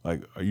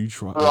 Like, are you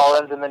trying?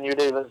 Rollins and then New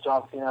Day versus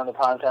John Cena on the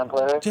primetime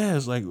player. Yeah,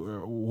 it's like,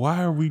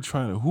 why are we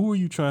trying to? Who are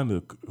you trying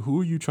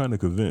to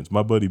convince?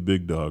 My buddy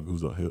Big Dog,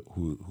 who's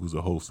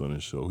a host on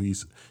this show,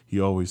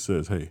 he always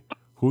says, "Hey,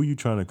 who are you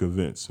trying to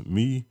convince?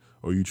 Me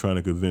or are you trying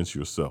to convince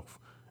yourself?"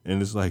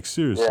 And it's like,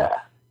 seriously. Yeah.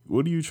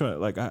 What are you trying?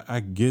 Like,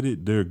 I get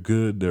it. They're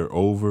good. They're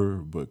over.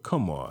 But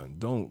come on,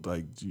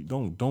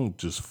 don't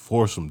just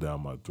force them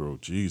down my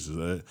throat.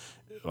 Jesus,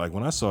 like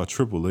when I saw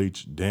Triple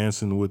H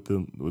dancing with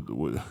them,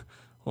 I'm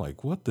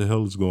like, what the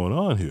hell is going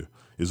on here?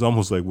 It's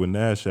almost like when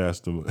Nash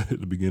asked him at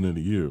the beginning of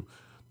the year,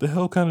 "The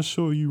hell kind of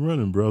show are you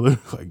running, brother?"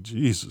 Like,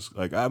 Jesus.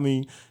 Like, I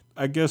mean,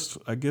 I guess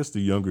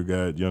the younger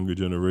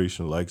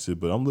generation likes it,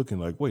 but I'm looking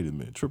like, wait a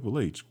minute, Triple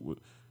H,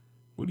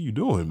 what are you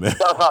doing, man?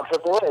 That's not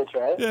Triple H,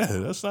 right? Yeah,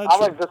 that's not. I'm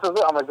like, this is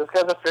it. I'm like, this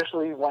guy's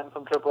officially went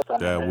from Triple H.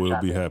 That will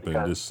be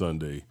happening this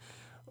Sunday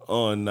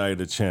on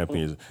Night of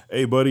Champions.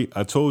 Hey, buddy,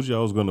 I told you I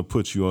was going to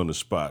put you on the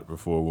spot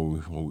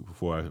before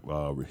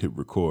I hit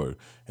record,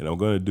 and I'm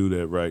going to do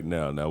that right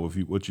now. Now,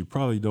 what you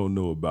probably don't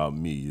know about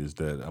me is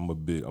that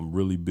I'm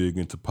really big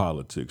into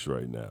politics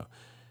right now.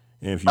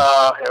 And here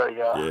we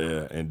go.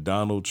 Yeah, and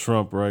Donald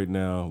Trump right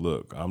now.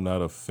 Look, I'm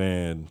not a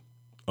fan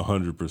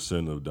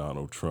 100% of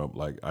Donald Trump.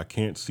 Like, I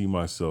can't see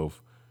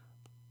myself.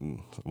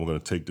 I'm going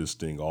to take this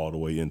thing all the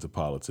way into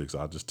politics.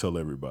 I'll just tell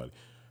everybody.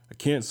 I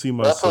can't see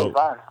myself.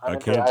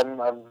 That's fine.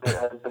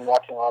 I've been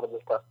watching a lot of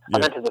this stuff. Yeah.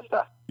 I'm into this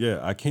stuff. Yeah,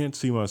 I can't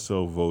see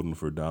myself voting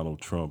for Donald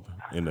Trump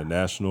in the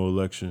national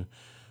election.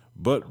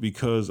 But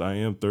because I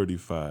am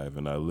 35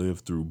 and I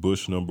lived through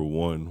Bush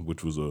 #1,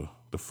 which was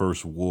the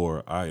first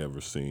war I ever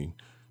seen.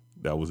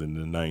 That was in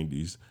the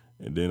 90s.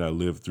 And then I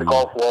lived through the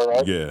Gulf War,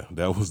 right? Yeah,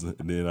 that was.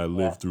 Then I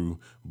lived through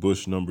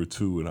Bush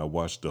 #2, and I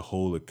watched the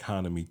whole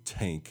economy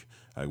tank.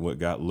 I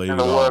got laid off.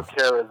 And the war of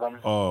terrorism.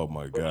 Oh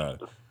my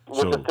God!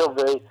 Which is still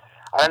very.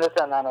 I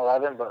understand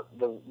 9/11, but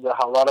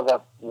a lot of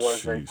that war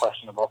is very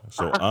questionable.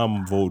 So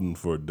I'm voting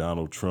for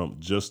Donald Trump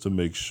just to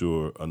make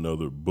sure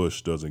another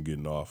Bush doesn't get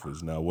in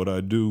office. Now, what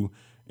I do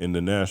in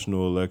the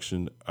national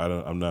election,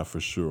 I'm not for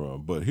sure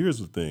on. But here's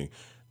the thing.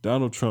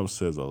 Donald Trump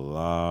says a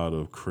lot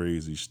of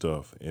crazy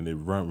stuff, and it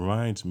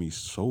reminds me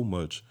so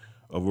much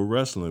of a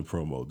wrestling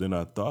promo. Then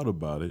I thought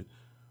about it.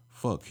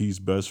 Fuck, he's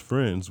best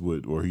friends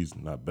with, or he's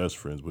not best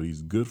friends, but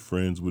he's good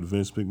friends with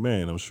Vince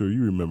McMahon. I'm sure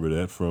you remember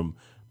that from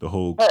the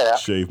whole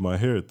shave my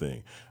hair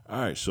thing. All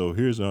right, so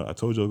here's, I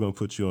told you I was going to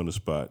put you on the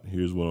spot.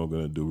 Here's what I'm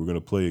going to do. We're going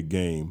to play a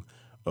game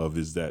of,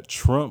 is that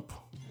Trump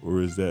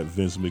or is that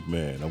Vince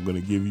McMahon? I'm going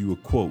to give you a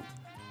quote,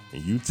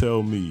 and you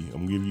tell me,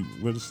 I'm going to give you,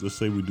 let's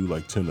say we do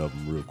like 10 of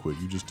them real quick.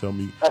 You just tell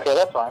me. Okay,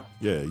 that's fine.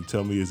 Yeah, you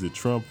tell me, is it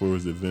Trump or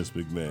is it Vince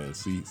McMahon?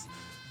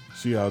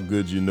 See how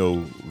good you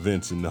know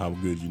Vince and how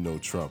good you know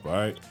Trump, all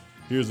right?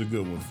 Here's a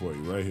good one for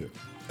you right here.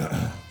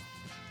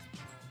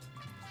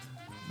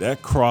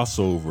 That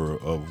crossover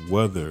of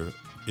whether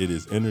it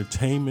is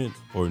entertainment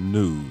or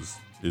news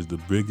is the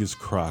biggest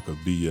crock of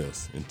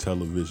BS in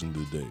television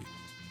today,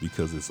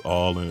 because it's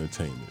all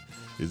entertainment.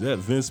 Is that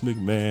Vince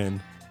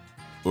McMahon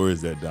or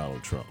is that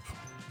Donald Trump?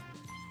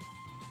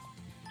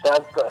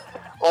 That's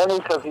only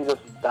because he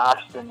just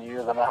bashed the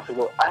news, and I have to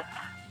go,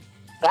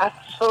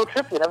 that's so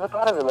trippy. I never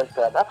thought of it like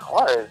that. That's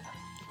hard.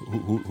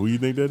 Who you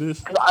think that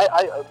is?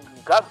 I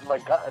got my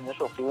gut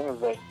initial feeling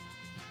is like,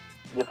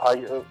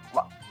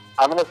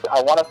 I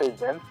want to say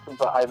Vince,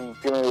 but I'm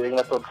feeling they're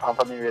gonna throw Trump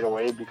on me right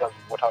away because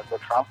we're talking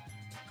about Trump.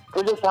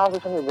 It just sounds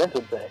like something Vince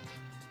would say.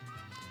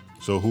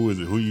 So who is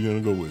it? Who are you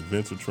gonna go with,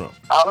 Vince or Trump?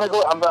 I'm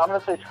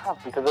gonna say Trump,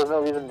 because there's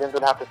no reason Vince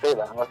would have to say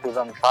that unless he was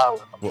on trial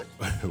or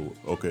something. Well,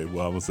 okay,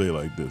 well I'm gonna say it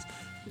like this.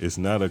 It's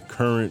not a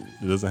current.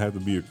 It doesn't have to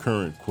be a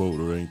current quote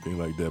or anything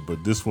like that.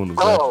 But this one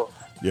was.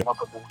 Yeah.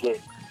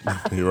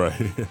 You're right.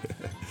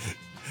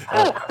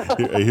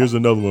 Hey, here's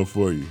another one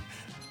for you.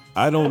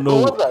 I don't know.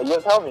 Who was that? You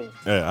tell me.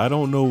 I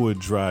don't know what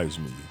drives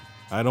me.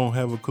 I don't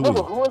have a clue. No,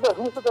 but who was that?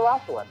 Who said the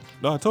last one?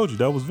 No, I told you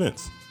that was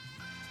Vince.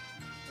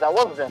 That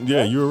was Vince.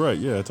 Yeah, right? you were right.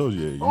 Yeah, I told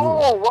you. Yeah,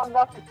 What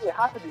not to be? It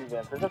has to be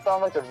Vince. It just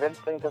sounds like a Vince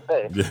thing to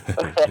say. Yeah.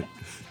 Okay.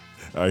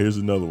 All right, here's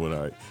another one.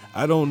 All right.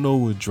 I don't know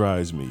what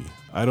drives me.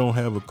 I don't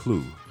have a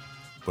clue.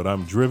 But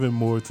I'm driven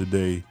more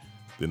today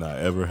than I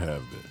ever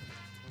have been.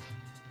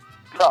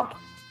 Trump.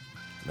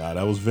 Nah,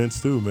 that was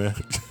Vince too, man.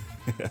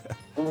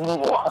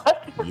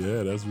 What?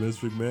 Yeah, that's Vince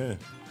McMahon.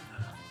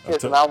 Okay,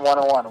 so now I'm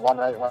 1-1. One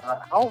right.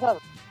 How is that?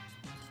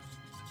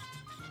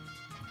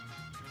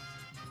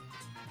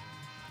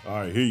 All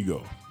right, here you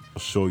go.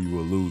 I'll show you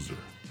a loser.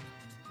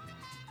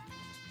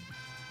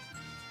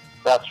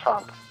 That's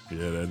Trump.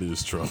 Yeah, that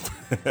is Trump.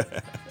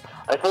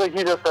 I feel like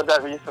he just said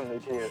that recently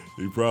too.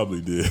 He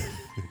probably did.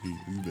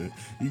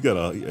 He got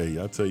a. Hey,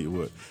 I'll tell you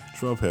what.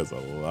 Trump has a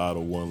lot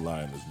of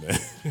one-liners, man.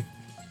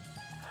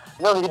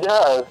 No, he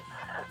does.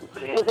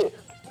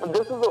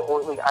 This is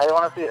like, I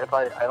honestly, if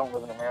I don't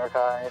live in America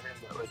or anything,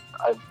 but like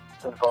I've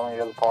been following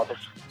the other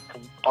politics.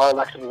 Our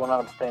elections went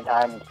on at the same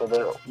time, so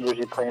they're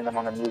usually playing them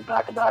on the news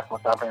back to back.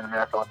 What's happening in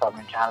America, what's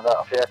happening in Canada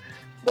up here.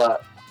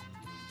 But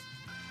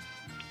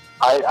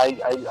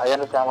I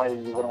understand why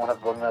you wouldn't want to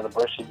vote another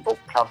Bush. You'd vote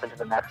Trump into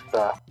the next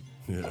the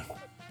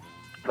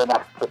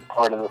next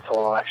part of this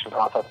whole election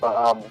process,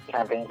 but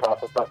campaign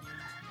process. But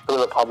for the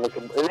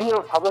Republican, is he a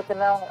Republican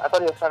now? I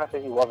thought he was trying to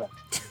say he wasn't.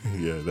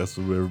 Yeah, that's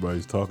what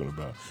everybody's talking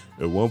about.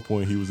 At one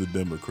point, he was a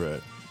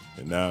Democrat,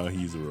 and now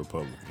he's a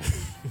Republican.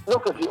 No,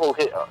 because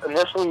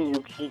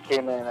initially he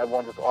came in,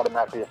 everyone just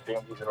automatically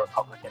assumed he's a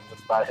Republican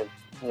just by his,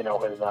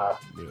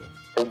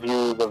 his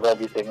views of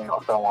everything and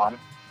so on,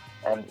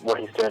 and where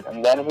he stood.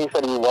 And then he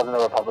said he wasn't a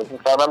Republican.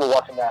 So I remember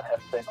watching that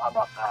and saying, I'm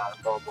not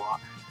that, blah, blah.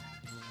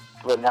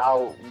 But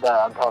now that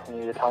I'm talking to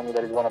you, you're telling me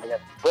that he's going up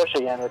against Bush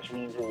again, which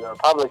means he's a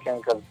Republican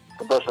because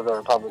the Bush is a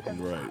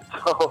Republican. Right.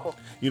 So,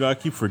 I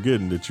keep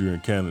forgetting that you're in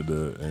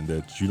Canada and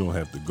that you don't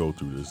have to go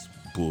through this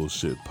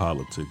bullshit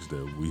politics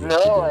that we have to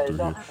go through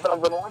here.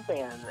 I've been one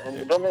thing,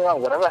 and don't get me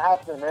wrong, whatever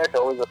happens in America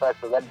always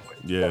affects us anyway.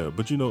 Yeah,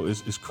 but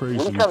it's crazy.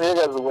 We come here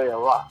guys away a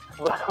lot.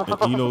 And,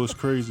 it's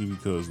crazy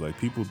because like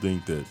people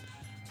think that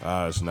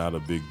it's not a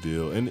big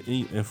deal, and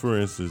for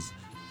instance,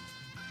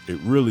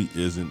 it really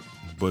isn't.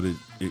 But it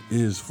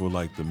is for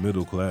like the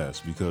middle class,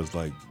 because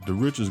like the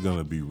rich is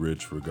gonna be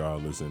rich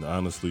regardless, and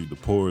honestly the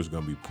poor is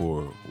gonna be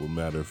poor. Will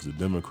matter if it's a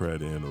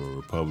Democrat in or a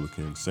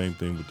Republican. Same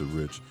thing with the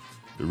rich.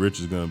 The rich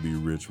is gonna be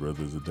rich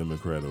whether it's a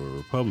Democrat or a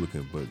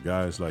Republican. But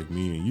guys like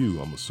me and you,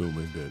 I'm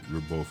assuming that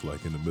we're both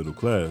like in the middle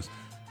class.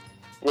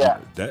 Yeah.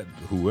 That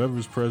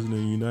whoever's president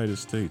of the United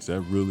States, that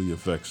really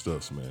affects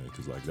us, man.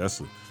 Because like that's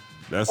just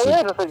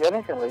like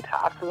anything, like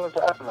taxes and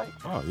stuff. Like,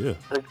 oh yeah.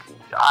 Like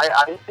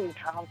I see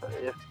Trump,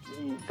 if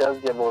he does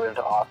get voted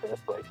into office,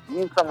 like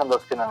he's someone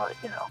that's gonna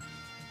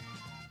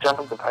jump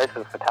up the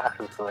prices for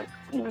taxes for like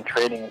even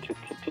trading into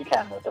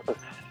Canada.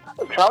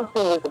 Trump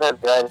seems like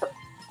that guy's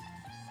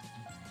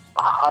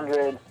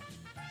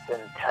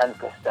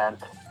 110%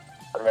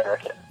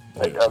 American.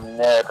 Like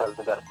America is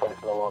the best place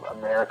in the world.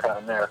 America.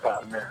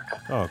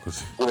 Oh,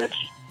 cause which.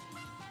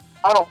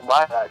 I don't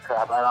buy that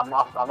crap, and I'm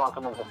not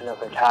someone who thinks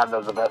that Canada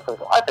is the best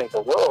place. I think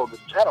the world in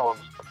general is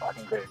a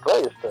fucking great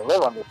place to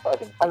live on. This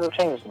fucking times have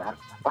changed, man.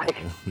 Like,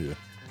 yeah.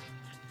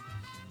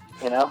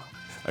 You know?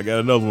 I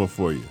got another one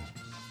for you.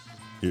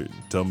 Here,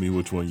 tell me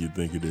which one you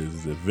think it is.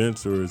 Is it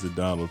Vince or is it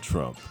Donald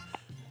Trump?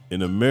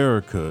 In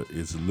America,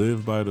 it's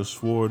live by the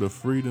sword of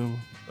freedom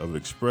of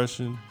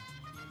expression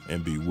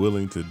and be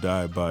willing to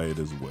die by it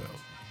as well.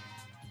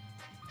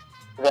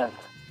 Vince.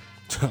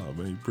 Oh,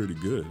 man, you're pretty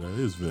good. That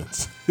is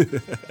Vince.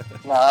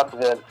 No, that's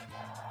Vince.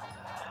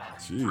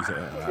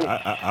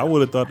 Jeez, I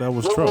would have thought that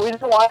was Trump. The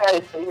reason why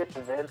I say it's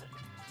Vince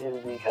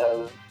is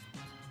because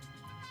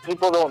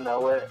people don't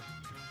know it,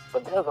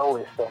 but there's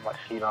always so much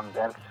heat on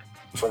Vince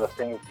for the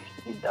things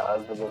he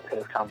does with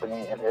his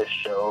company and his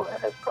show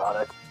and his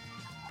product,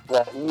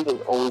 that he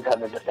has always had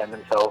to defend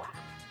himself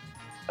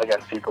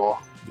against people.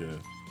 Yeah.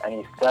 And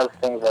he does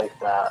things like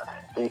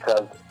that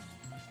because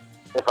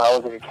if I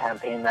was like a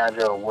campaign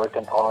manager or worked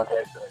in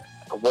politics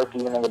or worked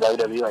even in the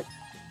WWE, like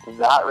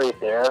that right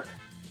there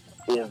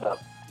is the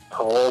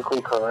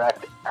politically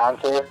correct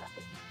answer,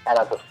 and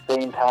at the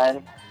same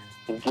time,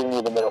 he's giving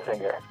you the middle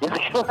finger. You know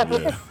what I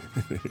mean?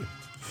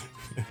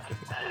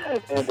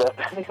 He's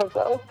defending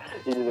himself,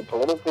 he's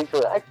politically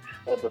correct,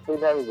 and at the same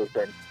time, he's like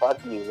saying,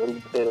 fuck you, what do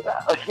you say to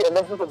that? And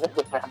this is a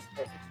big fan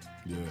thing.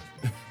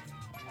 Yeah.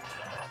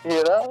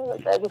 You know?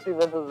 Like, I just see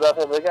Vince as that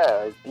type of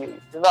guy. Like,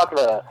 he's not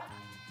gonna...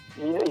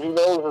 He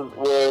knows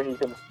where he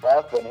can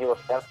step, and he'll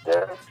step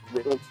there.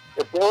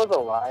 If there was a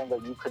line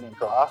that you couldn't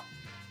cross,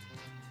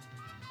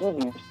 he'd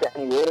be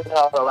standing right on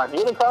top of the line. He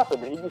didn't cross it,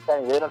 but he'd be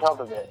standing right on top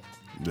of it.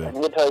 Yeah. And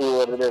he'll tell you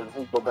what it is, and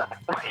he'd go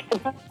back.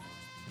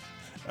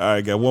 All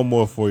right, got one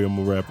more for you. I'm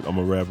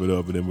gonna wrap it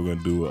up, and then we're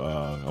gonna do.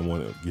 I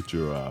want to get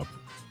your. All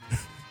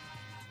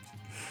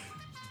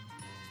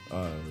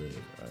right.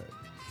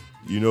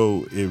 You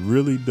know, it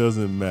really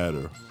doesn't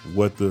matter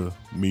what the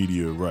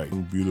media write.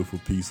 Beautiful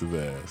piece of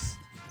ass.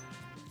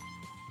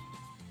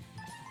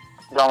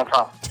 Donald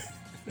Trump.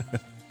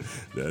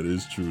 That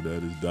is true.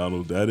 That is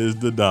Donald. That is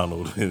the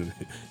Donald, and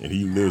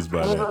he lives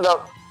by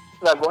that.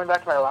 Now, going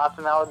back to my last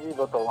analogy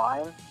about the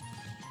line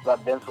that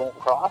Vince won't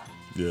cross,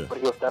 Yeah. but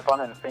he'll step on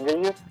it and finger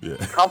you. Yeah.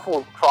 Trump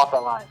will cross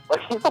that line.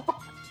 Like,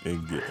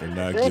 and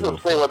not he give will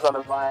a say what's on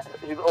his mind.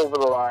 He's over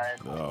the line.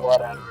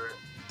 Whatever.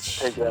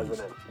 Take it as it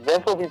is.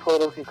 Vince will be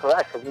politically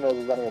correct because he knows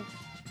he's running a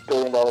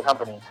billion-dollar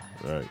company.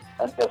 Right.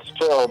 And just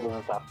chill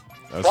doing stuff.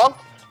 Trump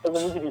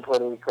doesn't need to be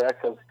politically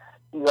correct because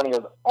he's running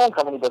his own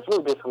company that's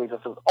really basically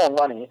just his own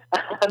money.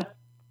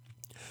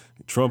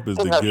 Trump is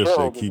the gift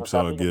that keeps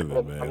on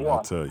giving, man.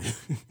 I'll tell you.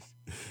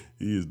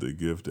 He is the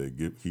gift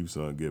that keeps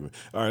on giving.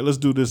 All right, let's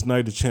do this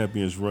Night of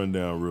Champions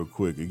rundown real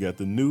quick. You got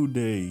the New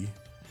Day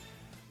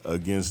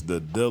against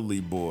the Dudley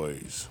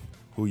Boys.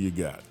 Who you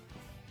got?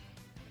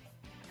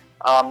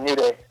 New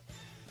Day.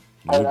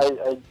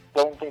 I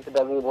don't think the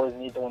Dudley Boys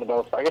need to win the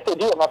belts. I guess they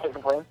do. I'm not going to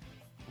complain.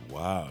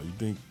 Wow, you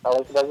think? I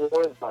like the Dudley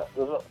Boys, but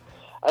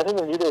I think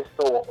the New Day is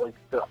still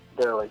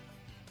they're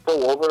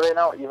so over right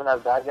now, even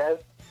as bad guys.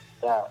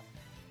 Yeah.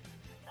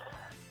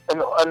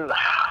 And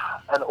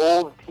an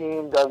old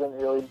team doesn't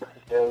really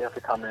necessarily have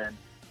to come in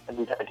and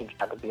be tag team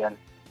champ at the end.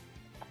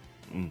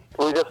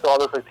 We just saw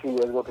this 2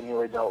 years ago with the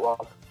New Age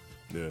Outlaws.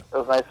 Yeah. It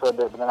was nice for a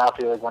bit, but then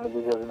after one of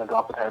these guys is going to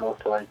drop the titles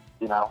to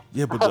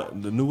Yeah,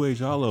 but the New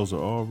Age Outlaws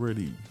are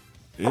already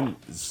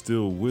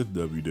still with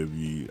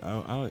WWE.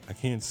 I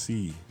can't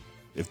see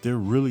if they're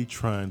really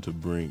trying to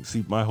bring.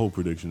 See, my whole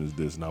prediction is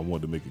this, and I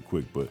wanted to make it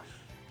quick, but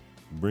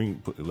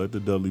let the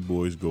Dudley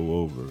Boys go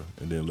over,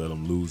 and then let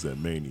them lose at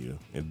Mania,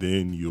 and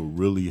then you'll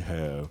really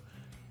have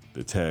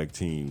the tag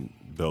team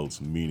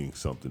belts meaning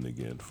something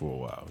again for a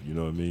while. You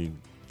know what I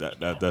mean? That's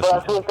I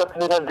feel like that's what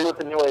they're going to do with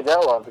the New Age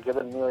Outlaws, to give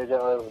the New Age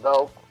Outlaws the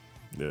belt.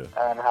 Yeah.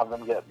 And have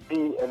them get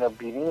beat and they'll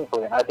be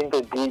meaningfully. And I think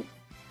they beat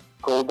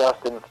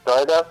Goldust and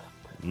Stardust.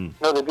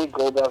 No, they beat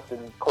Goldust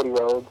and Cody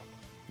Rhodes.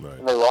 Right.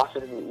 And they lost it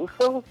to the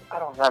Usos? I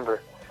don't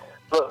remember.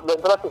 But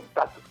that's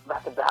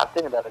a bad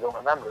thing that I don't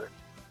remember.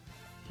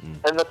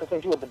 And that's the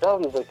thing too with the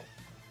W's,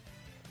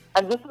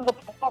 and this is the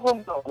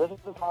problem though. This is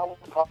the problem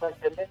with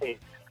Contact today.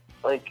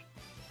 There's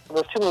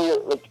too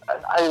many.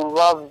 I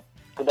love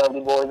the Dudley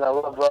Boys, and I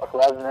love Brock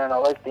Lesnar, and I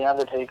like The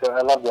Undertaker.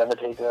 I love The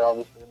Undertaker,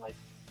 obviously.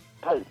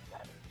 But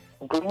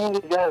bringing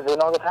these guys in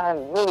all the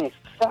time really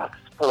sucks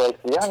for the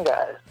young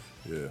guys.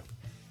 Yeah.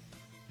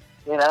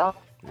 You know?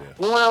 Yeah.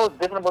 You know what's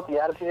different about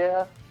the Attitude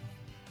Era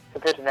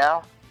compared to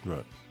now?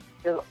 Right.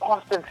 Is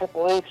Austin,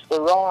 Triple H,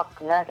 The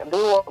Rock, Mac, they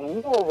were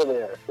new over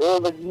there. They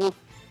were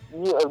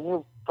a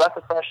new breath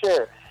of fresh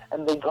air.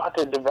 And they got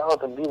to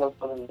develop and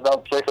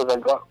develop characters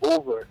that got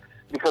over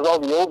because all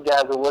the old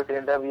guys were working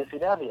in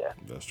WCW.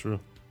 That's true.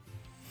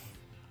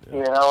 Yeah.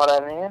 You know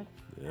what I mean?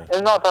 Yeah.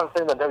 And not that I'm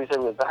saying that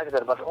WCW was back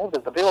at a bunch of old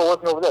guys, but they were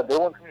working over there. They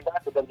weren't coming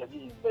back to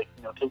WWE,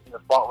 taking the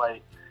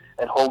spotlight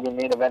and Hogan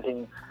main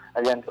eventing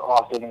against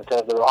Austin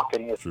instead of The Rock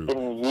getting it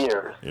in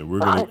years. And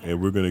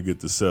we're gonna get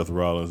to Seth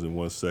Rollins in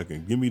 1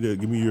 second. Give me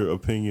your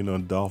opinion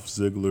on Dolph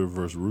Ziggler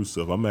versus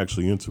Rusev. I'm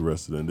actually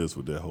interested in this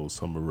with that whole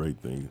Summer Rae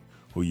thing.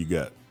 Who you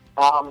got?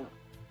 I'm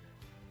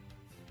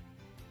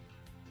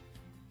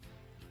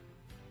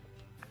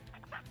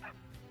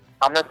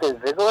gonna say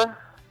Ziggler.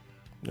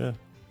 Yeah.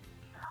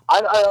 I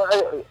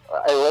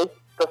like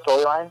the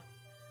storyline.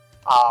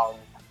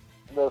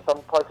 There's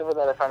some parts of it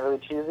that I find really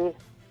cheesy,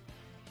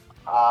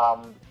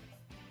 The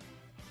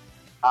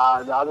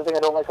other thing I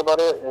don't like about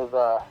it is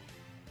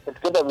it's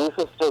good that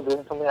Rusev's still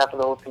doing something after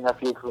the whole Cena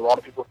feud, because a lot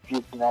of people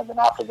feud Cena, and then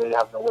after they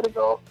have nowhere to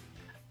go.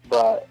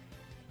 But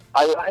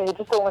I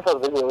just don't like how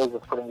Video is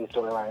just putting these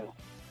storylines.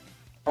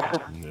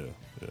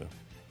 Yeah.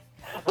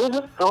 There's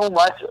just so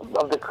much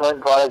of the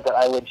current product that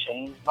I would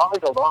change. Not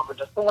like a lot, but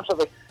just so much of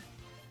like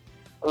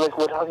we're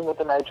talking about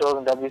the Nitros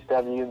and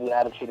WCW, the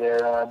Attitude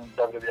Era, and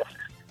WWF.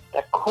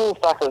 That cool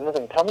factor is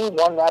missing. Tell me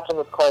one match on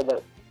this card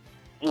that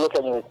you look at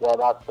and you're like, well,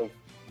 that's like,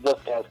 this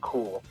guy's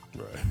cool.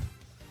 Right.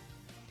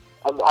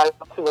 I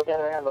actually look at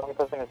it and the only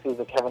person I see is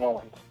the Kevin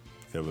Owens.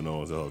 Kevin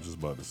Owens, I was just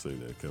about to say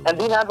that. Kevin And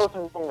Dean Owens. Ambrose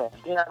and Roman.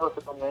 Dean Ambrose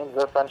and Roman,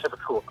 their friendship is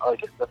cool. I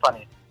like it. They're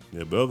funny.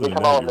 Yeah, but other They than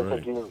come that, out you're and they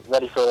right. think you're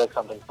ready for like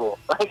something cool.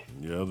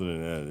 Yeah, other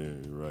than that, yeah,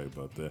 you're right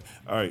about that.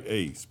 All right,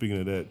 hey, speaking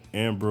of that,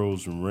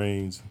 Ambrose and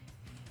Reigns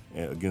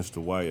against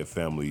the Wyatt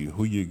family,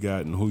 who you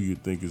got and who you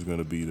think is going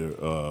to be their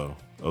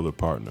other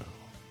partner?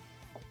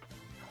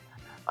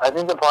 I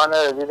think the partner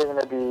is either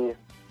going to be,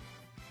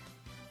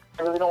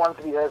 I really don't want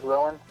it to be Eric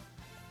Rowan.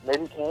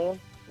 Maybe Kane,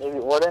 maybe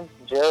Orton,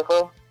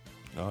 Jericho.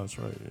 Oh, that's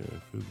right. Yeah,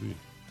 it could be.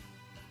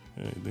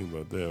 Yeah, you think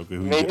about that. Okay,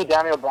 who Maybe you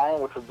got? Daniel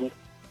Bryan, which would be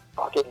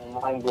fucking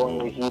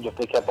mind-blowingly huge if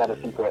they kept that a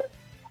secret.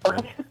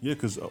 Yeah,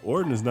 because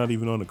Orton is not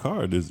even on the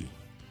card, is he?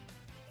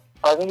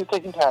 I think he's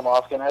taking time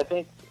off, and I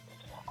think,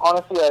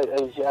 honestly, I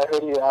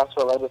heard you asked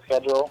for a lighter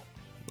schedule.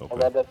 I Okay.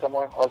 read that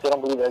somewhere. Also, I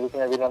don't believe everything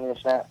I read on the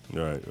internet.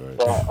 Right.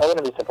 So I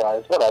wouldn't be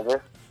surprised.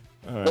 Whatever.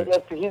 All right. But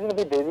if he's going to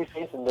be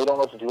babyface and they don't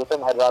know what to do with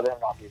him, I'd rather him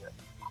not be there.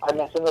 I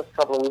mentioned this a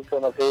couple of weeks ago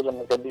on my page. I'm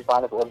like, it'd be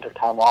fine if Orton took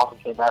time off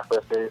and came back for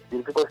a serious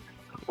feud. People are like,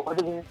 why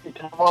did he take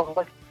time off? I'm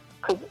like,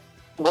 because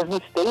when he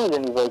stays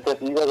and he's like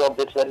this, you guys all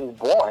bitch that he's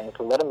boring,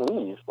 so let him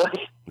leave. Like,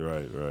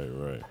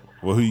 Right.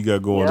 Well, who you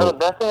got going the over?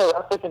 best thing a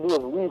wrestler can do is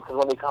leave, because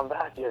when they come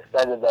back, you're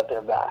excited that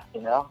they're back,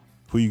 you know?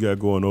 Who you got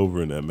going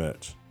over in that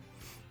match?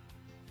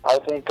 I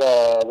think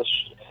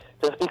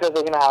just because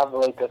they're going to have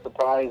like a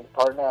surprise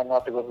partner, I'm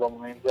not going to go with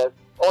Roman Reigns yet.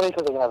 Only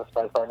because they're going to have a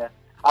surprise partner.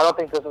 I don't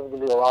think this is going to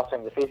be the last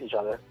time they face each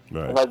other.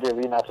 Right. It might be a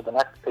rematch at the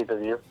next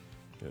pay-per-view.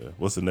 Yeah.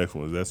 What's the next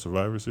one? Is that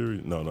Survivor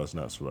Series? No, it's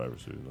not Survivor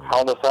Series. No.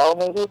 Hell in a Cell,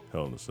 maybe?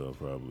 Hell in a Cell,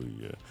 probably.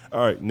 Yeah.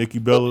 All right, Nikki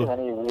Bella. Too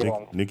many weird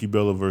ones. Nikki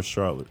Bella versus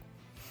Charlotte.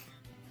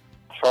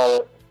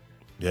 Charlotte.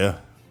 Yeah,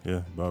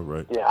 about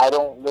right. Yeah,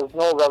 there's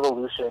no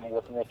revolution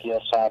with Nikki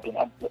as champion.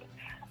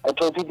 I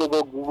told people to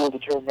go Google the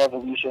term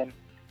revolution.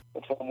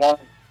 It's one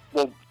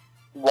that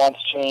wants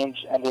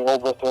change and they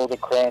overthrow the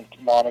current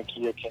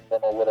monarchy or kingdom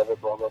or whatever,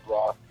 blah, blah,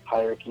 blah,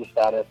 hierarchy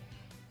status.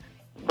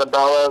 The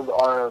Bellas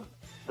are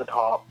the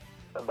top.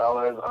 The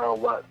Bellas are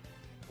what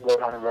they're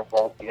trying to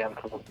revolt against,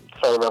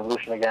 start a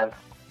revolution against,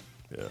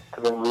 Yeah.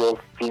 to bring real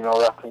female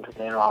wrestling to the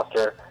main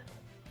roster.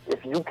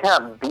 If you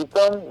can't beat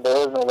them, there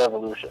is no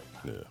revolution.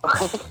 Yeah.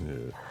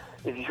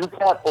 If you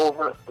can't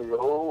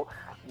overthrow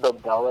the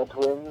Bella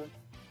twins,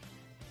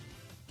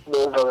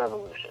 there's no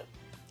revolution.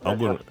 I'm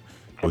gonna.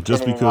 Well,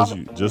 just because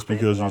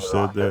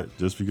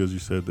you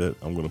said that,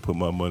 I'm gonna put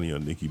my money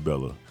on Nikki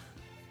Bella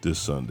this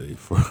Sunday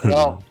for.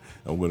 No.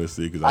 I'm gonna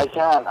see because I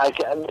can.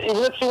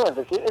 Even if she wins,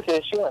 if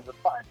she wins, it's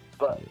fine.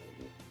 But it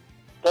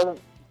doesn't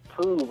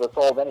prove or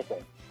solve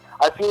anything.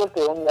 I feel like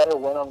they only let her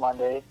win on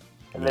Monday,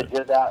 and they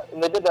did that.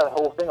 And they did that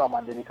whole thing on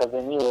Monday because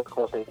they knew it was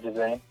close to his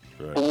reign.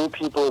 Right. They knew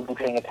people would be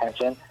paying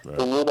attention. Right.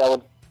 They knew that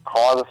would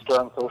cause a stir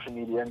on social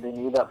media, and they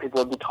knew that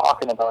people would be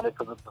talking about it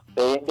because it's the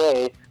same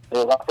day.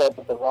 They left out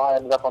that the Raw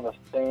ended up on the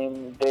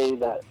same day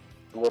that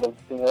would have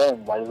seen her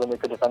in. Why doesn't they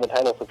could defend the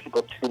title so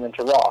people tune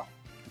into Raw?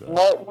 Right.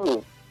 Smart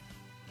move.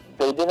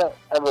 They didn't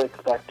ever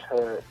expect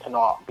her to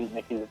not beat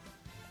Nikki's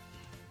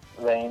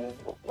reign,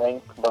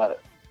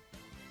 but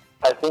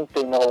I think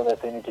they know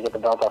that they need to get the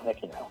belt off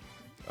Nikki now.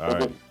 All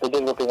right. They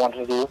did what they wanted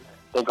to do.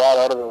 They got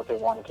out of it what they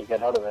wanted to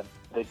get out of it.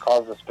 They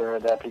caused a stir.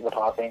 They had people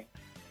talking.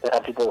 They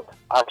had people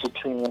actually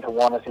tuning in to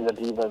want to see the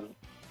Divas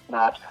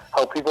match.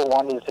 How people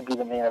wanted it to be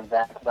the main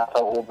event. That's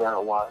how over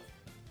it was.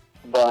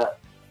 But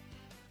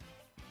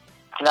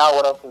now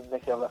what else does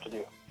Nikki have left to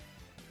do?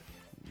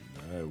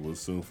 All right, we'll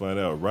soon find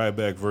out.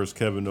 Ryback versus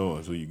Kevin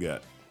Owens. Who you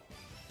got?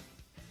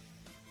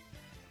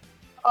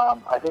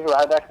 I think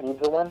Ryback needs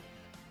a win.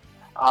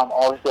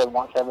 Obviously, I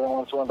want Kevin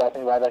Owens to win, but I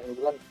think Ryback needs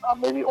a win.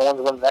 Maybe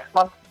Owens wins next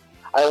month.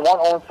 I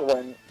want Owens to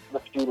win the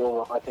feud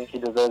over. I think he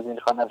deserves the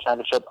Intercontinental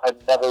Championship.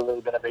 I've never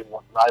really been a big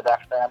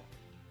Ryback fan.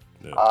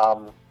 Yeah.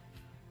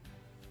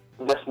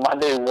 This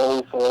Monday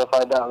really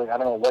solidified that. Like, I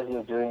don't know what he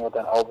was doing with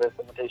that Elvis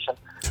imitation,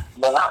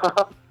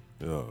 but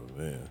Oh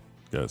man,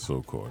 got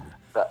so corny.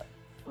 that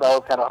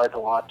was kind of hard to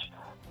watch.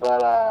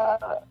 But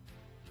I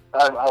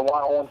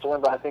want Owens to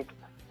win, but I think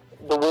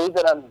the way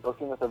that I'm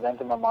booking this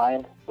event in my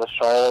mind, with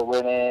Charlotte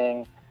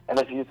winning, and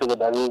if you see the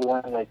W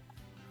winning, like,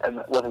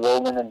 and with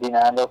Roman and Dean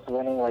Ambrose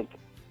winning, like,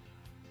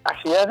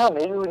 actually, I don't know,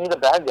 maybe we need a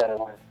bad guy to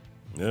win.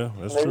 Yeah,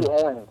 that's Maybe true.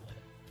 Owens,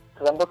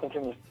 because I'm booking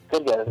too many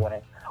good guys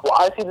winning. Well,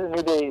 I see the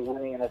New Day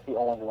winning, and I see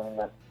Owens winning,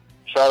 but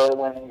Charlotte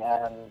winning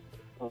and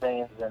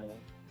Reigns and Ambrose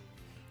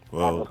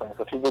Well, winning.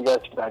 So 2 good guys,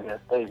 2 bad guys.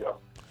 There you go.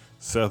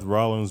 Seth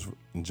Rollins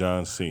and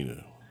John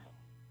Cena.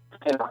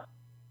 You know,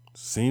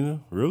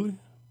 Cena? Really?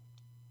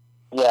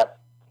 Yeah.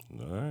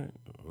 All right.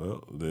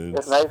 Well, then.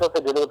 It's nice that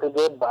they did what they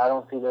did, but I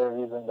don't see the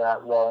reason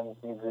that Rollins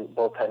needs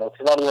both titles.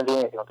 He's not even doing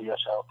anything with the US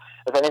show.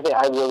 If anything,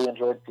 I really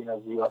enjoyed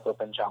Cena's US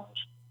Open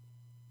Challenge.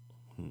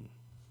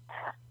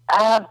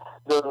 And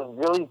the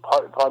really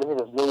part of me,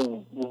 this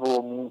really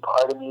evil, mean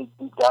part of me,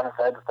 deep down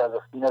inside, that says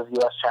if Cena's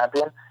US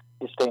champion,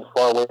 he's staying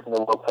far away from the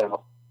world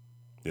title.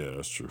 Yeah,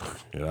 that's true.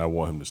 And I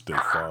want him to stay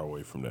far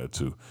away from that,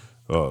 too.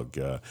 Oh,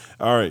 God.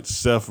 All right,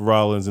 Seth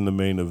Rollins in the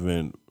main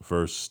event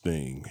versus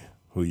Sting.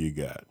 Who you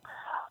got?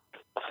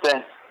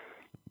 Sting.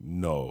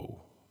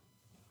 No.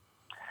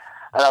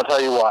 And I'll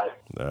tell you why.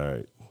 All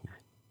right.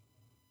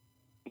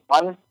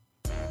 One,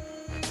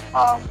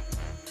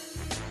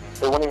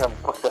 they wouldn't even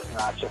book this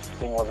match if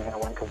Sting wasn't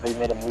going to win because they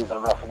made him lose at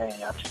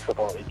WrestleMania to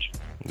Triple H.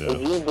 Yeah.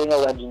 If you bring a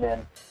legend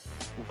in,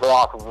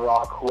 Brock,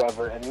 Rock,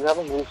 whoever, and you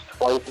haven't lose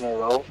twice in a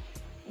row,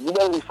 you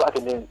better be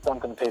fucking doing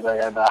something to pay that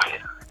guy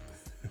back.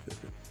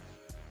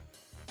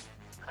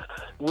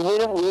 You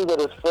made him lose at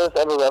his first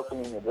ever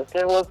WrestleMania. This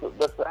guy was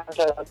the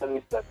franchise at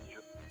WCW.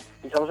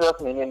 He comes to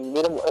WrestleMania and you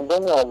made him, and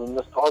then the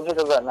nostalgic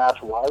of that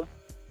match was,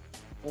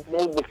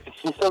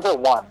 he still got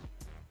won.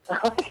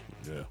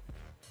 Yeah.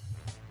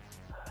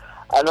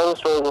 I know the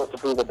story was to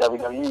prove that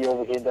WWE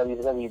overcame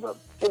WWE, but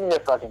give me a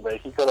fucking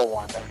break. He could have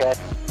won, okay?